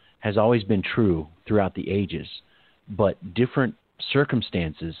Bible has always been true throughout the ages, but different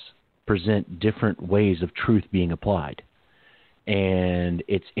circumstances present different ways of truth being applied. And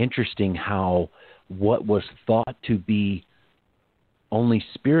it's interesting how what was thought to be only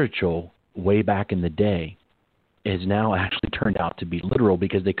spiritual way back in the day is now actually turned out to be literal,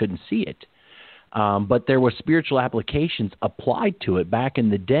 because they couldn't see it. But there were spiritual applications applied to it back in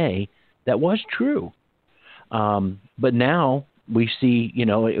the day that was true. But now we see,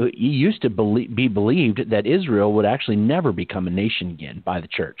 it used to be believed that Israel would actually never become a nation again by the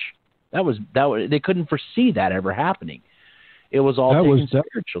church. They couldn't foresee that ever happening. It was all taken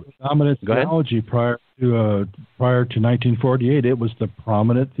spiritually. Dominant theology prior to 1948. It was the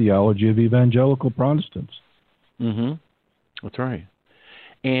prominent theology of evangelical Protestants. Mm-hmm. That's right.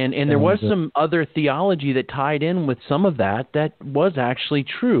 And there was some other theology that tied in with some of that was actually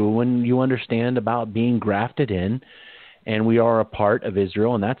true when you understand about being grafted in, and we are a part of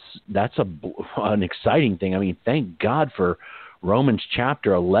Israel, and that's an exciting thing. I mean, thank God for Romans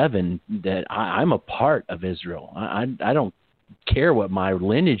chapter 11 that I'm a part of Israel. I don't care what my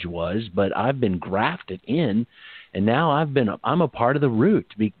lineage was, but I've been grafted in, and now I'm a part of the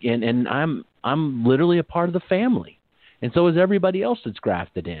root, and I'm literally a part of the family. And so is everybody else that's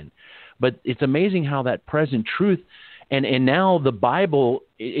grafted in. But it's amazing how that present truth, and now the Bible,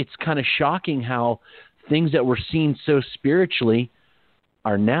 it's kind of shocking how things that were seen so spiritually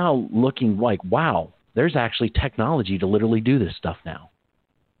are now looking like, wow, there's actually technology to literally do this stuff now.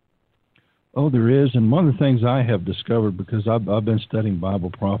 Oh, there is. And one of the things I have discovered, because I've been studying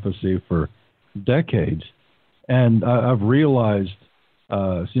Bible prophecy for decades, and I've realized,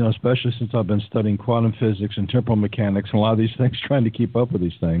 especially since I've been studying quantum physics and temporal mechanics and a lot of these things, trying to keep up with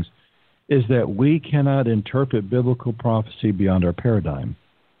these things, is that we cannot interpret biblical prophecy beyond our paradigm.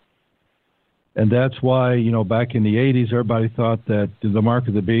 And that's why, back in the 80s, everybody thought that the mark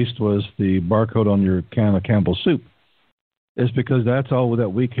of the beast was the barcode on your can of Campbell's soup. It's because that's all that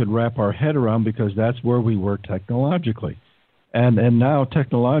we could wrap our head around, because that's where we were technologically. And now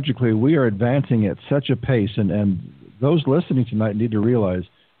technologically we are advancing at such a pace, and those listening tonight need to realize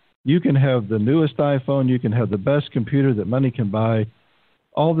you can have the newest iPhone, you can have the best computer that money can buy.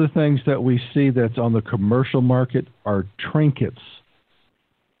 All the things that we see that's on the commercial market are trinkets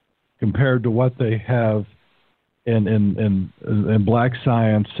compared to what they have in black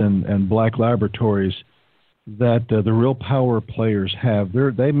science and black laboratories that the real power players have.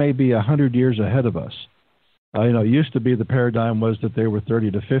 They may be 100 years ahead of us. It used to be the paradigm was that they were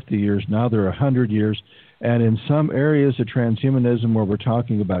 30 to 50 years. Now they're 100 years. And in some areas of transhumanism where we're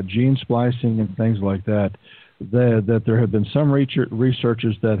talking about gene splicing and things like that, that there have been some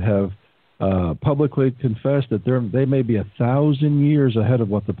researchers that have publicly confessed that they may be 1,000 years ahead of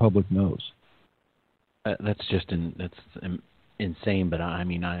what the public knows. That's insane. But I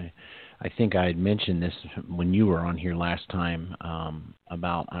mean, I think I had mentioned this when you were on here last time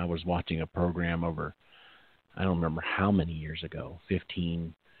about I was watching a program over, I don't remember how many years ago,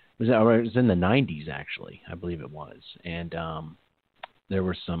 15. It was in the 90s, actually, I believe it was. And there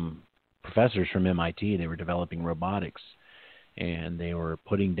were some professors from MIT. They were developing robotics, and they were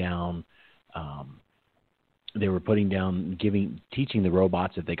putting down teaching the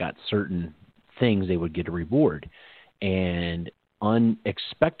robots if they got certain things, they would get a reward. And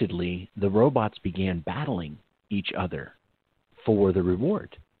unexpectedly, the robots began battling each other for the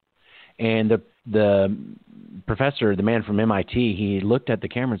reward. And the professor, the man from MIT, he looked at the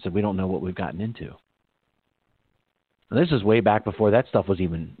camera and said, "We don't know what we've gotten into." And this is way back before that stuff was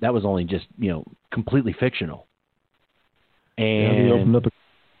that was only just, completely fictional. And they opened up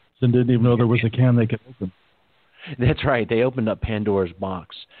and didn't even know there was a can they could open. That's right. They opened up Pandora's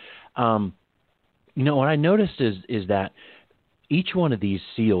box. What I noticed is that each one of these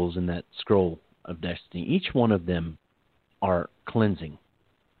seals in that scroll of destiny, each one of them are cleansing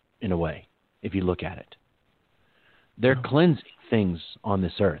in a way, if you look at it. They're cleansing things on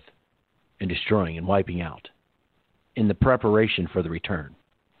this earth and destroying and wiping out in the preparation for the return.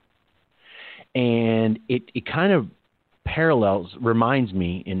 And it kind of reminds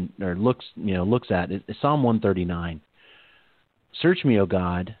me, looks at it, Psalm 139. Search me, O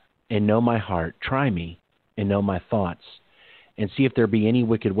God, and know my heart. Try me and know my thoughts, and see if there be any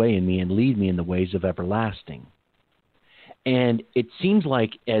wicked way in me, and lead me in the ways of everlasting. And it seems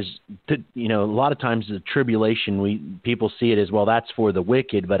like a lot of times the tribulation, people see it as, well, that's for the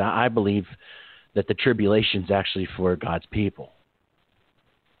wicked, but I believe that the tribulation is actually for God's people.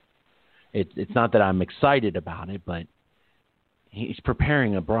 It's not that I'm excited about it, but He's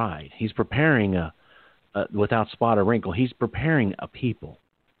preparing a bride. He's preparing a without spot or wrinkle. He's preparing a people.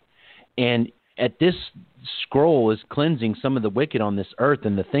 And at this scroll is cleansing some of the wicked on this earth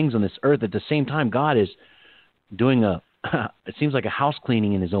and the things on this earth. At the same time, God is doing it seems like a house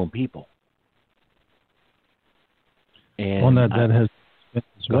cleaning in His own people. And that has been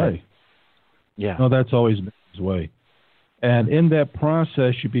His way. Yeah. No, that's always been His way. And in that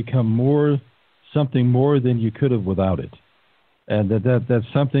process, you become something more than you could have without it. And that's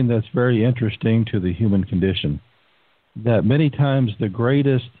something that's very interesting to the human condition. That many times the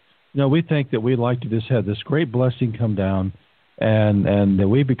greatest, we think that we'd like to just have this great blessing come down, and that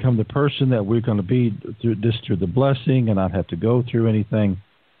we become the person that we're going to be through the blessing and not have to go through anything.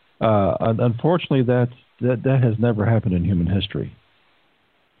 Unfortunately, that has never happened in human history.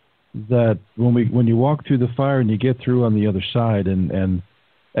 That when you walk through the fire and you get through on the other side,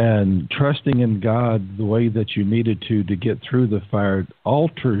 and trusting in God the way that you needed to get through the fire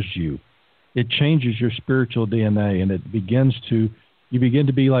alters you. It changes your spiritual DNA, and you begin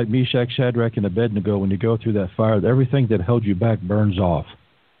to be like Meshach, Shadrach, and Abednego when you go through that fire. Everything that held you back burns off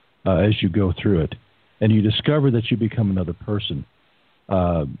as you go through it, and you discover that you become another person.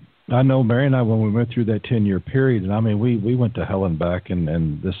 I know Mary and I, when we went through that 10-year period, and I mean, we went to hell and back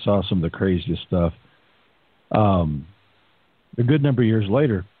and just saw some of the craziest stuff. A good number of years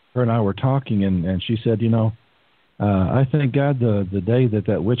later, her and I were talking, and she said, I thank God the day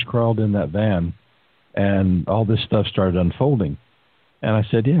that witch crawled in that van and all this stuff started unfolding. And I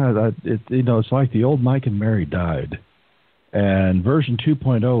said, it's like the old Mike and Mary died, and version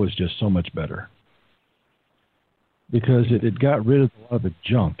 2.0 is just so much better because it got rid of a lot of the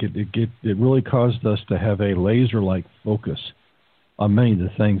junk. It really caused us to have a laser-like focus on many of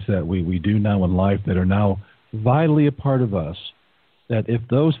the things that we do now in life that are now vitally a part of us, that if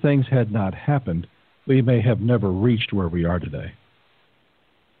those things had not happened, we may have never reached where we are today.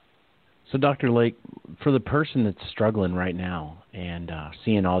 So, Dr. Lake, for the person that's struggling right now and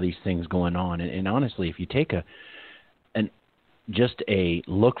seeing all these things going on, and honestly, if you take just a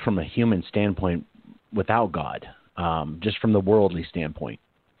look from a human standpoint without God, just from the worldly standpoint,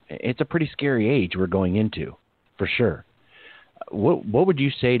 it's a pretty scary age we're going into, for sure. What would you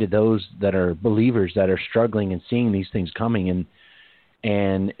say to those that are believers that are struggling and seeing these things coming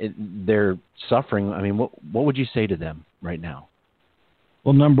and they're suffering? I mean, what would you say to them right now?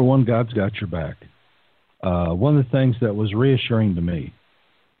 Well, number one, God's got your back. One of the things that was reassuring to me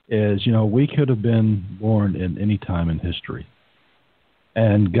is, we could have been born in any time in history.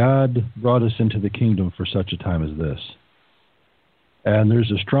 And God brought us into the kingdom for such a time as this. And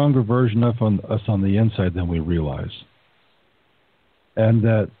there's a stronger version of us on the inside than we realize. And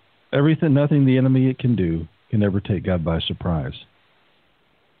that nothing the enemy can do can ever take God by surprise.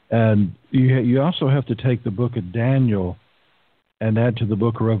 And you also have to take the book of Daniel and add to the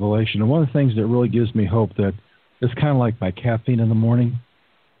book of Revelation. And one of the things that really gives me hope that it's kind of like my caffeine in the morning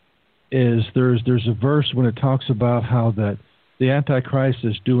is there's a verse when it talks about how that the Antichrist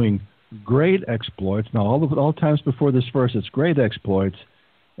is doing great exploits. Now, all times before this verse, it's great exploits,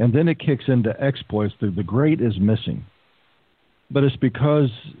 and then it kicks into exploits. The great is missing. But it's because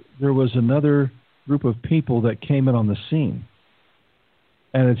there was another group of people that came in on the scene.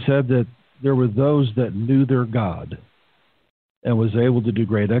 And it said that there were those that knew their God and was able to do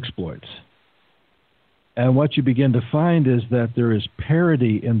great exploits. And what you begin to find is that there is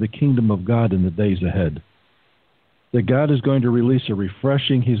parity in the kingdom of God in the days ahead. That God is going to release a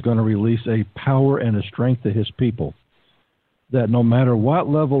refreshing, He's going to release a power and a strength to His people. That no matter what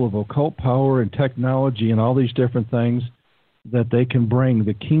level of occult power and technology and all these different things that they can bring,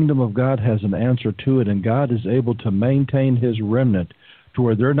 the kingdom of God has an answer to it, and God is able to maintain His remnant to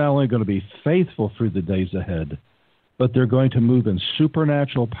where they're not only going to be faithful through the days ahead, but they're going to move in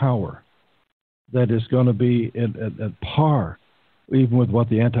supernatural power that is going to be at par even with what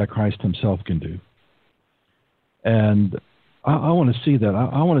the Antichrist himself can do. And I want to see that.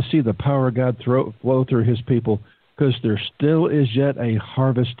 I want to see the power of God flow through His people, because there still is yet a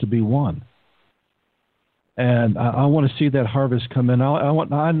harvest to be won. And I want to see that harvest come in. I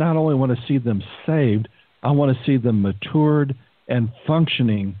not only want to see them saved, I want to see them matured and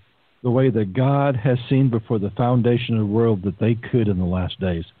functioning the way that God has seen before the foundation of the world that they could in the last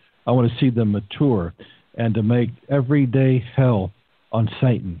days. I want to see them mature and to make everyday hell on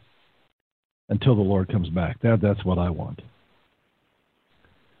Satan until the Lord comes back. That's what I want.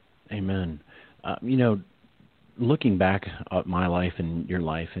 Amen. Looking back at my life and your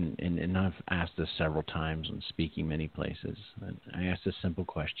life, and I've asked this several times when speaking many places, I asked a simple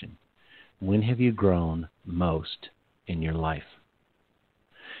question. When have you grown most in your life?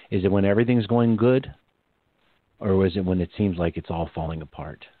 Is it when everything's going good, or is it when it seems like it's all falling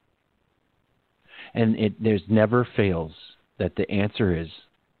apart? And there's never fails that the answer is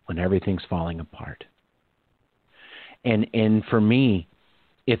when everything's falling apart. And for me,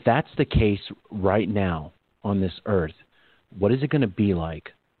 if that's the case right now on this earth, what is it going to be like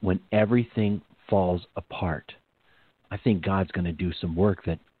when everything falls apart? I think God's going to do some work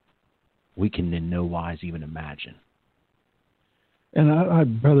that we can in no wise even imagine.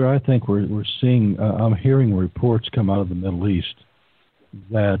 And brother, I think we're seeing. I'm hearing reports come out of the Middle East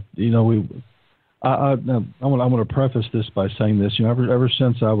that I want to preface this by saying this. Ever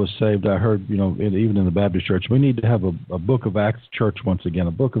since I was saved, I heard even in the Baptist church, we need to have a Book of Acts church once again,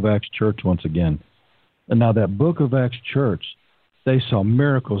 a Book of Acts church once again. And now that Book of Acts church, they saw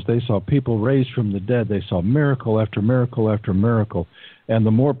miracles. They saw people raised from the dead. They saw miracle after miracle after miracle. And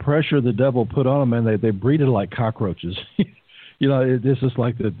the more pressure the devil put on them, and they breeded like cockroaches. This is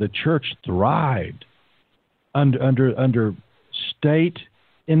like the church thrived under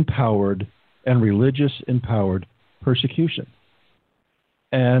state-empowered and religious-empowered persecution.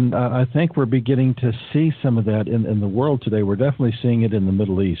 And I think we're beginning to see some of that in the world today. We're definitely seeing it in the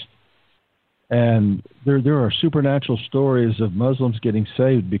Middle East. And there are supernatural stories of Muslims getting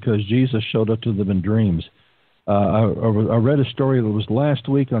saved because Jesus showed up to them in dreams. I read a story that was last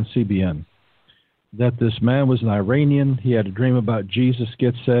week on CBN, that this man was an Iranian. He had a dream about Jesus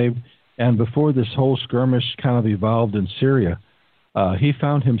get saved. And before this whole skirmish kind of evolved in Syria, he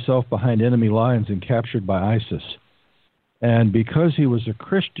found himself behind enemy lines and captured by ISIS. And because he was a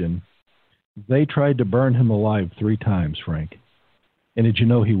Christian, they tried to burn him alive 3 times, Frank. And did you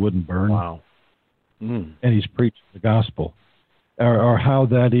know he wouldn't burn? Wow. And he's preached the gospel. Or how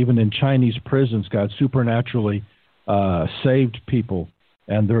that even in Chinese prisons, God supernaturally saved people,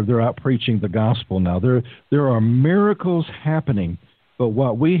 and they're out preaching the gospel now. There are miracles happening, but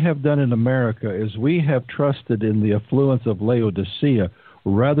what we have done in America is we have trusted in the affluence of Laodicea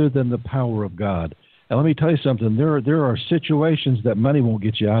rather than the power of God. And let me tell you something, there are situations that money won't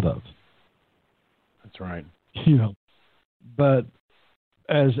get you out of. That's right. But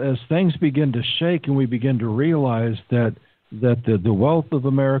as things begin to shake and we begin to realize that the wealth of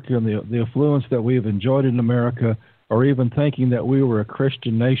America and the affluence that we have enjoyed in America, or even thinking that we were a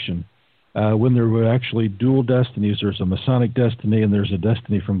Christian nation, when there were actually dual destinies. There's a Masonic destiny and there's a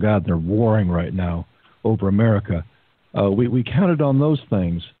destiny from God. They're warring right now over America. We counted on those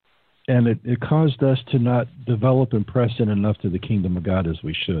things, and it caused us to not develop and press in enough to the kingdom of God as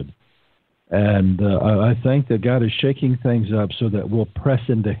we should. And I think that God is shaking things up so that we'll press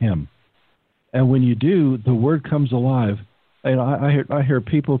into Him. And when you do, the Word comes alive. And I hear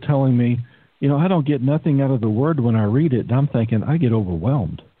people telling me, I don't get nothing out of the Word when I read it. And I'm thinking, I get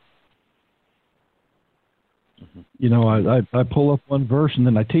overwhelmed. I pull up one verse and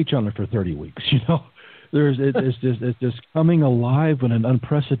then I teach on it for 30 weeks. It's just coming alive in an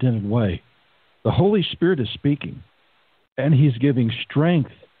unprecedented way. The Holy Spirit is speaking, and He's giving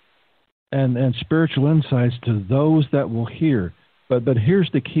strength and spiritual insights to those that will hear. But here's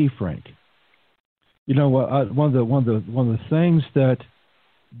the key, Frank. One of the things that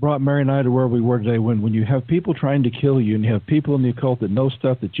brought Mary and I to where we were today, when you have people trying to kill you, and you have people in the occult that know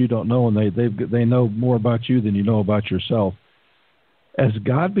stuff that you don't know, and they know more about you than you know about yourself. As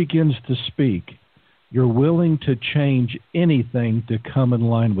God begins to speak, you're willing to change anything to come in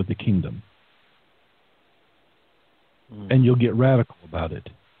line with the kingdom, and you'll get radical about it.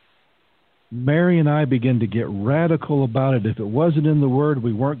 Mary and I begin to get radical about it. If it wasn't in the Word,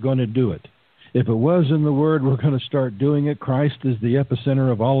 we weren't going to do it. If it was in the Word, we're going to start doing it. Christ is the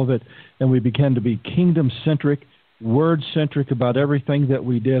epicenter of all of it, and we began to be kingdom-centric, Word-centric about everything that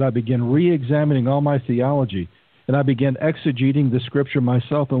we did. I began re-examining all my theology, and I began exegeting the Scripture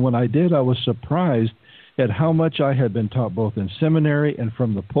myself, and when I did, I was surprised at how much I had been taught both in seminary and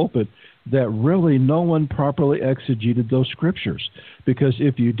from the pulpit that really no one properly exegeted those Scriptures, because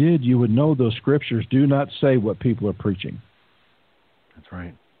if you did, you would know those Scriptures do not say what people are preaching. That's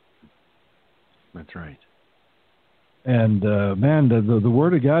right. That's right. And, the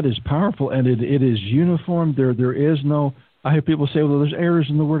Word of God is powerful, and it is uniform. There is no... I hear people say, well, there's errors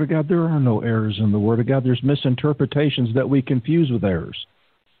in the Word of God. There are no errors in the Word of God. There's misinterpretations that we confuse with errors.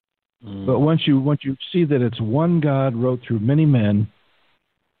 But once you see that it's one God wrote through many men,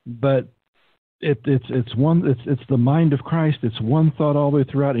 but it's the mind of Christ. It's one thought all the way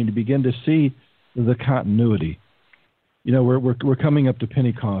throughout, and you begin to see the continuity. We're coming up to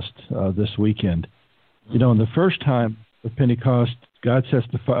Pentecost this weekend. And the first time of Pentecost, God sets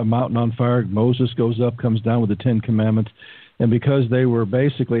the mountain on fire. Moses goes up, comes down with the 10 Commandments. And because they were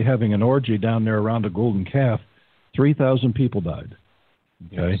basically having an orgy down there around a golden calf, 3,000 people died.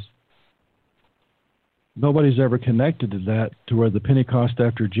 Okay? Yes. Nobody's ever connected to that, to where the Pentecost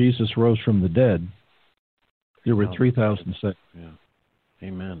after Jesus rose from the dead, there were 3,000 saved. Yeah.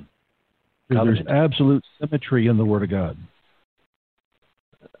 Amen. There's absolute symmetry in the Word of God.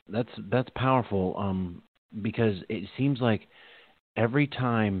 That's powerful, because it seems like every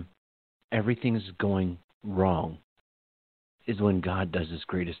time everything's going wrong is when God does His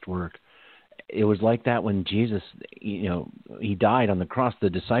greatest work. It was like that when Jesus, He died on the cross. The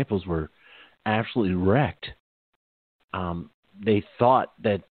disciples were absolutely wrecked. They thought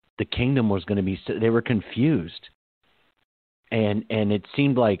that the kingdom was going to be... They were confused. And it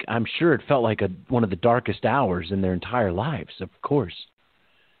seemed like, I'm sure it felt like one of the darkest hours in their entire lives, of course.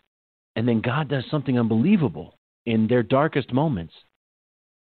 And then God does something unbelievable in their darkest moments.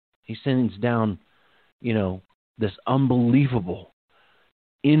 He sends down, this unbelievable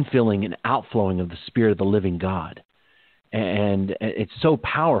infilling and outflowing of the Spirit of the living God. And it's so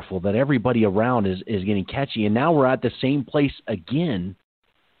powerful that everybody around is getting catchy. And now we're at the same place again.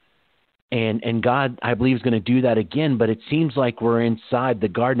 And God, I believe, is going to do that again, but it seems like we're inside the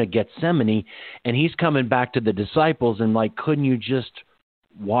Garden of Gethsemane, and He's coming back to the disciples and like, couldn't you just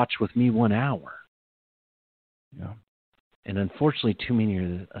watch with me 1 hour? Yeah. And unfortunately, too many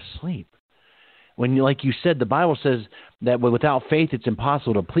are asleep. When, like you said, the Bible says that without faith it's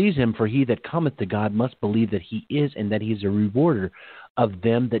impossible to please Him, for he that cometh to God must believe that He is, and that He is a rewarder of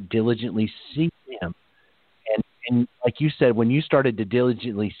them that diligently seek Him. And like you said, when you started to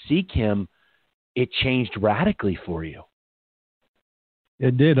diligently seek Him, it changed radically for you.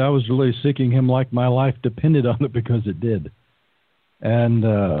 It did. I was really seeking Him like my life depended on it, because it did. And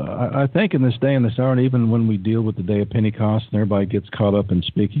I think in this day and this hour, and even when we deal with the day of Pentecost and everybody gets caught up in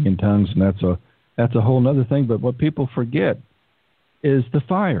speaking in tongues, and that's a whole other thing. But what people forget is the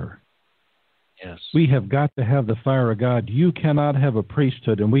fire. Yes. We have got to have the fire of God. You cannot have a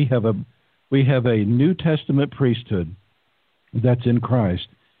priesthood, and we have a New Testament priesthood that's in Christ.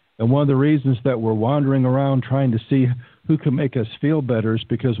 And one of the reasons that we're wandering around trying to see who can make us feel better is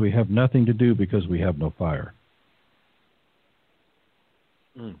because we have nothing to do, because we have no fire.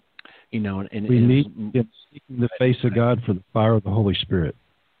 And we need seeking the face of God for the fire of the Holy Spirit.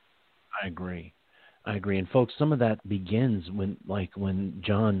 I agree. And folks, some of that begins when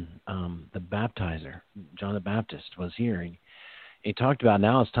John, the Baptizer, John the Baptist, was here. He talked about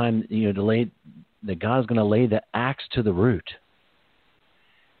now it's time, that God is going to lay the axe to the root.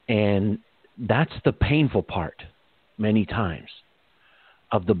 And that's the painful part many times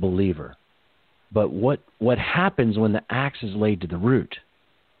of the believer. But what happens when the axe is laid to the root?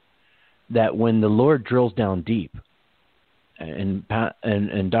 That when the Lord drills down deep, and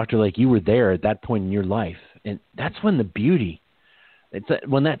Dr. Lake, you were there at that point in your life, and that's when the beauty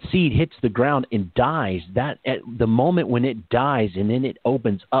When that seed hits the ground and dies, that at the moment when it dies and then it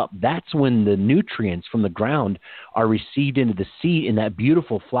opens up, that's when the nutrients from the ground are received into the seed, and that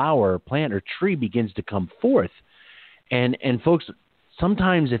beautiful flower or plant or tree begins to come forth. And folks,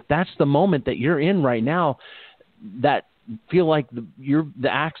 sometimes if that's the moment that you're in right now, that feel like the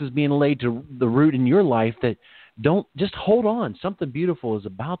axe is being laid to the root in your life, that don't just hold on. Something beautiful is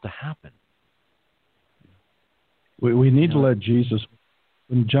about to happen. We need to let Jesus.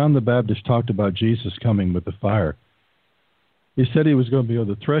 When John the Baptist talked about Jesus coming with the fire, he said he was going to be on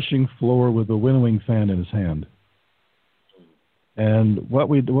the threshing floor with a winnowing fan in his hand. And what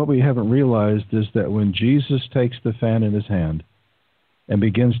we haven't realized is that when Jesus takes the fan in his hand and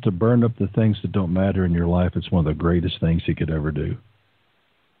begins to burn up the things that don't matter in your life, it's one of the greatest things he could ever do.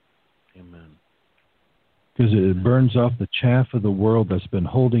 Amen. Because it burns off the chaff of the world that's been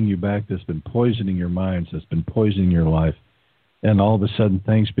holding you back, that's been poisoning your minds, that's been poisoning your life. And all of a sudden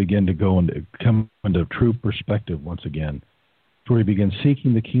things begin to come into true perspective once again, where you begin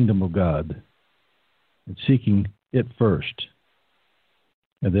seeking the kingdom of God and seeking it first.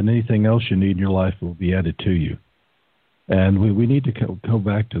 And then anything else you need in your life will be added to you. And we need to go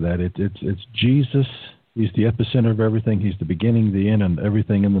back to that. It's Jesus. He's the epicenter of everything. He's the beginning, the end, and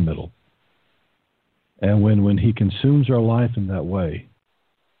everything in the middle. And when he consumes our life in that way,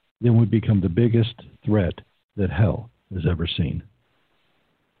 then we become the biggest threat that hell has ever seen.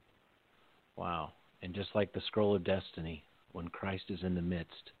 Wow. And just like the scroll of destiny, when Christ is in the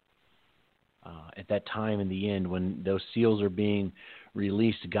midst, at that time in the end, when those seals are being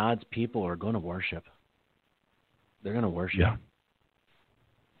released, God's people are going to worship. They're going to worship. Yeah.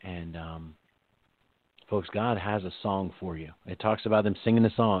 And, folks, God has a song for you. It talks about them singing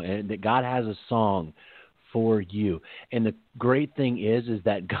a song, and that God has a song for you. And the great thing is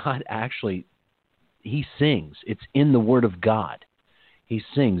that God actually, he sings. It's in the Word of God. He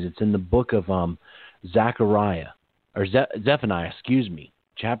sings. It's in the book of Zephaniah,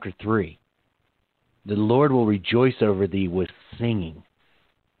 chapter 3. The Lord will rejoice over thee with singing.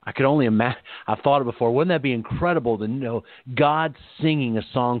 I could only imagine. I've thought it before. Wouldn't that be incredible to know God singing a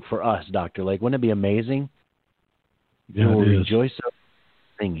song for us, Dr. Lake? Wouldn't it be amazing? Yeah, He will it is. rejoice over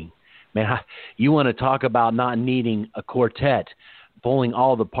singing. Man, you want to talk about not needing a quartet, pulling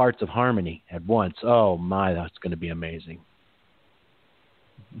all the parts of harmony at once. Oh, my, that's going to be amazing.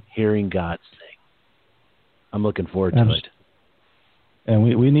 Hearing God sing. I'm looking forward to it. And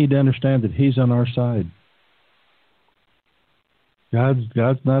we need to understand that he's on our side.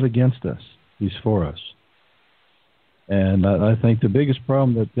 God's not against us. He's for us. And I think the biggest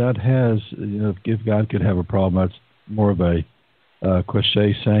problem that God has, if God could have a problem, that's more of a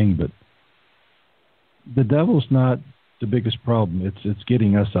cliche saying, but the devil's not the biggest problem. It's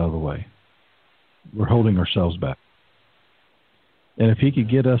getting us out of the way. We're holding ourselves back. And if he could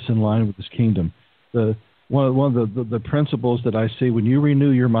get us in line with his kingdom, one of the principles that I see, when you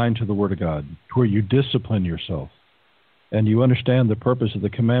renew your mind to the Word of God, where you discipline yourself, and you understand the purpose of the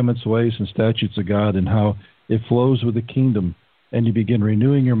commandments, ways, and statutes of God, and how it flows with the kingdom, and you begin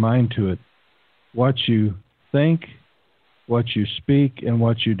renewing your mind to it, what you think, what you speak, and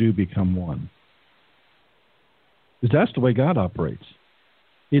what you do become one. Because that's the way God operates.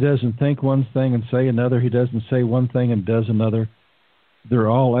 He doesn't think one thing and say another. He doesn't say one thing and does another. They're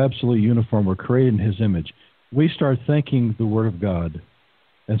all absolutely uniform. We're created in his image. We start thinking the Word of God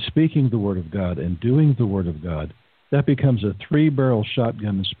and speaking the Word of God and doing the Word of God. That becomes a 3-barrel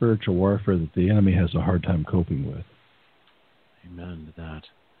shotgun in spiritual warfare that the enemy has a hard time coping with. Amen to that.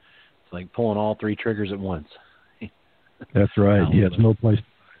 It's like pulling all 3 triggers at once. That's right. He has no place.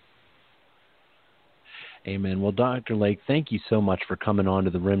 Amen. Well, Dr. Lake, thank you so much for coming on to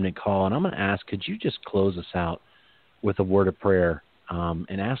the Remnant Call. And I'm going to ask, could you just close us out with a word of prayer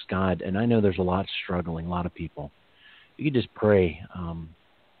and ask God, and I know there's a lot struggling, a lot of people. You could just pray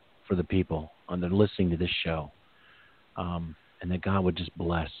for the people that are listening to this show. And that God would just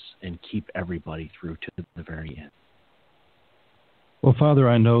bless and keep everybody through to the very end. Well, Father,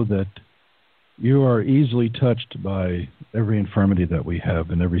 I know that you are easily touched by every infirmity that we have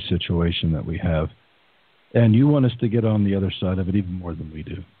and every situation that we have. And you want us to get on the other side of it even more than we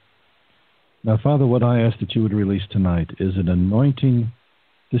do. Now, Father, what I ask that you would release tonight is an anointing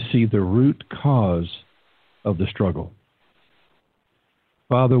to see the root cause of the struggle.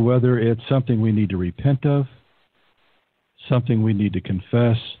 Father, whether it's something we need to repent of, something we need to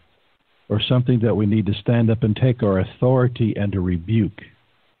confess, or something that we need to stand up and take our authority and to rebuke.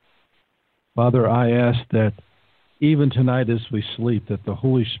 Father, I ask that even tonight as we sleep, that the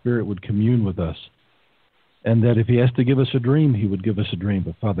Holy Spirit would commune with us, and that if he has to give us a dream, he would give us a dream.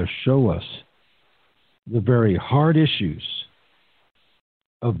 But Father, show us the very hard issues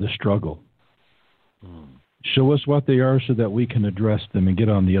of the struggle. Show us what they are so that we can address them and get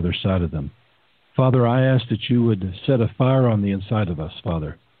on the other side of them. Father, I ask that you would set a fire on the inside of us,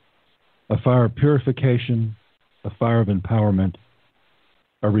 Father, a fire of purification, a fire of empowerment,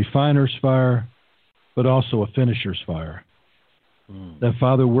 a refiner's fire, but also a finisher's fire. That,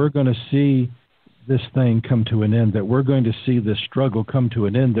 Father, we're going to see this thing come to an end, that we're going to see this struggle come to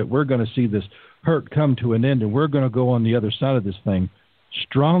an end, that we're going to see this hurt come to an end, and we're going to go on the other side of this thing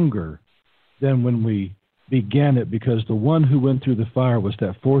stronger than when we began it, because the one who went through the fire was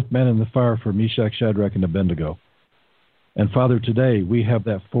that fourth man in the fire for Meshach, Shadrach, and Abednego. And, Father, today we have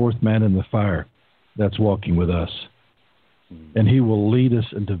that fourth man in the fire that's walking with us, and he will lead us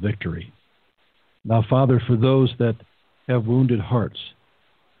into victory. Now, Father, for those that have wounded hearts,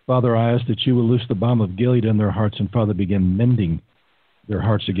 Father, I ask that you will loose the balm of Gilead in their hearts and, Father, begin mending their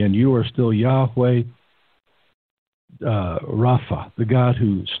hearts again. You are still Yahweh Rapha, the God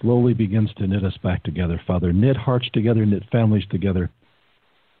who slowly begins to knit us back together. Father, knit hearts together, knit families together.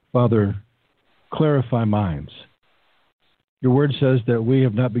 Father, clarify minds. Your word says that we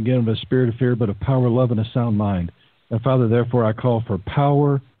have not been given a spirit of fear, but of power, love, and a sound mind. And, Father, therefore I call for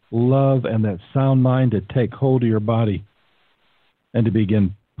power, love, and that sound mind to take hold of your body and to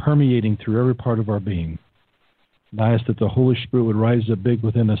begin permeating through every part of our being. And I ask that the Holy Spirit would rise up big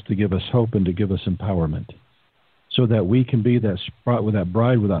within us to give us hope and to give us empowerment, so that we can be that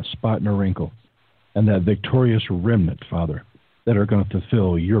bride without spot nor wrinkle, and that victorious remnant, Father, that are going to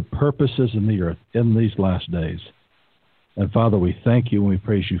fulfill your purposes in the earth in these last days. And, Father, we thank you and we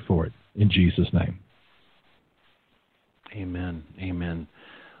praise you for it. In Jesus' name. Amen. Amen.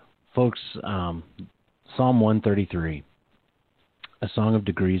 Folks, Psalm 133, a song of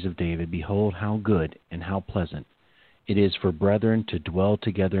degrees of David. Behold, how good and how pleasant it is for brethren to dwell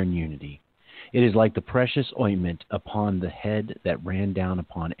together in unity. It is like the precious ointment upon the head that ran down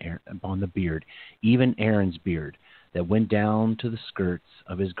upon the beard, even Aaron's beard, that went down to the skirts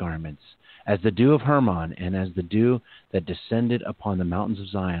of his garments, as the dew of Hermon, and as the dew that descended upon the mountains of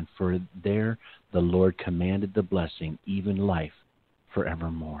Zion. For there the Lord commanded the blessing, even life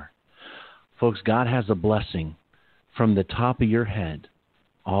forevermore. Folks, God has a blessing from the top of your head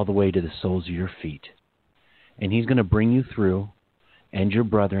all the way to the soles of your feet. And he's going to bring you through, and your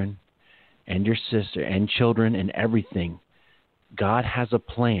brethren, and your sister, and children, and everything. God has a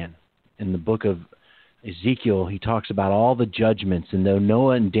plan. In the book of Ezekiel, he talks about all the judgments, and though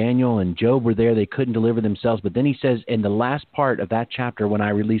Noah and Daniel and Job were there, they couldn't deliver themselves. But then he says in the last part of that chapter, when I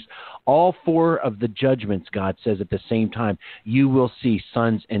release all four of the judgments, God says at the same time, you will see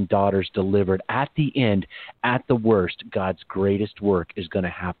sons and daughters delivered. At the end, at the worst, God's greatest work is going to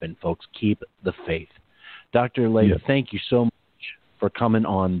happen, folks. Keep the faith. Dr. Lake, Yes. Thank you so much for coming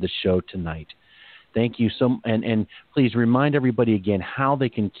on the show tonight. Thank you so, and please remind everybody again how they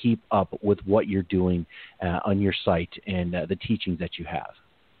can keep up with what you're doing on your site and the teachings that you have.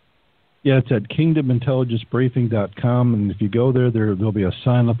 Yeah, it's at kingdomintelligencebriefing.com, and if you go there, there'll be a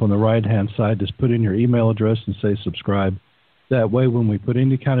sign up on the right-hand side. Just put in your email address and say subscribe. That way, when we put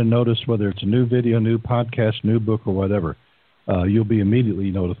any kind of notice, whether it's a new video, new podcast, new book, or whatever, you'll be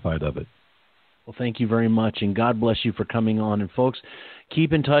immediately notified of it. Well, thank you very much, and God bless you for coming on. And, folks,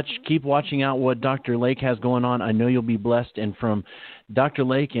 keep in touch. Keep watching out what Dr. Lake has going on. I know you'll be blessed. And from Dr.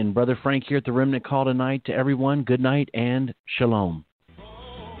 Lake and Brother Frank here at the Remnant Call tonight, to everyone, good night and shalom.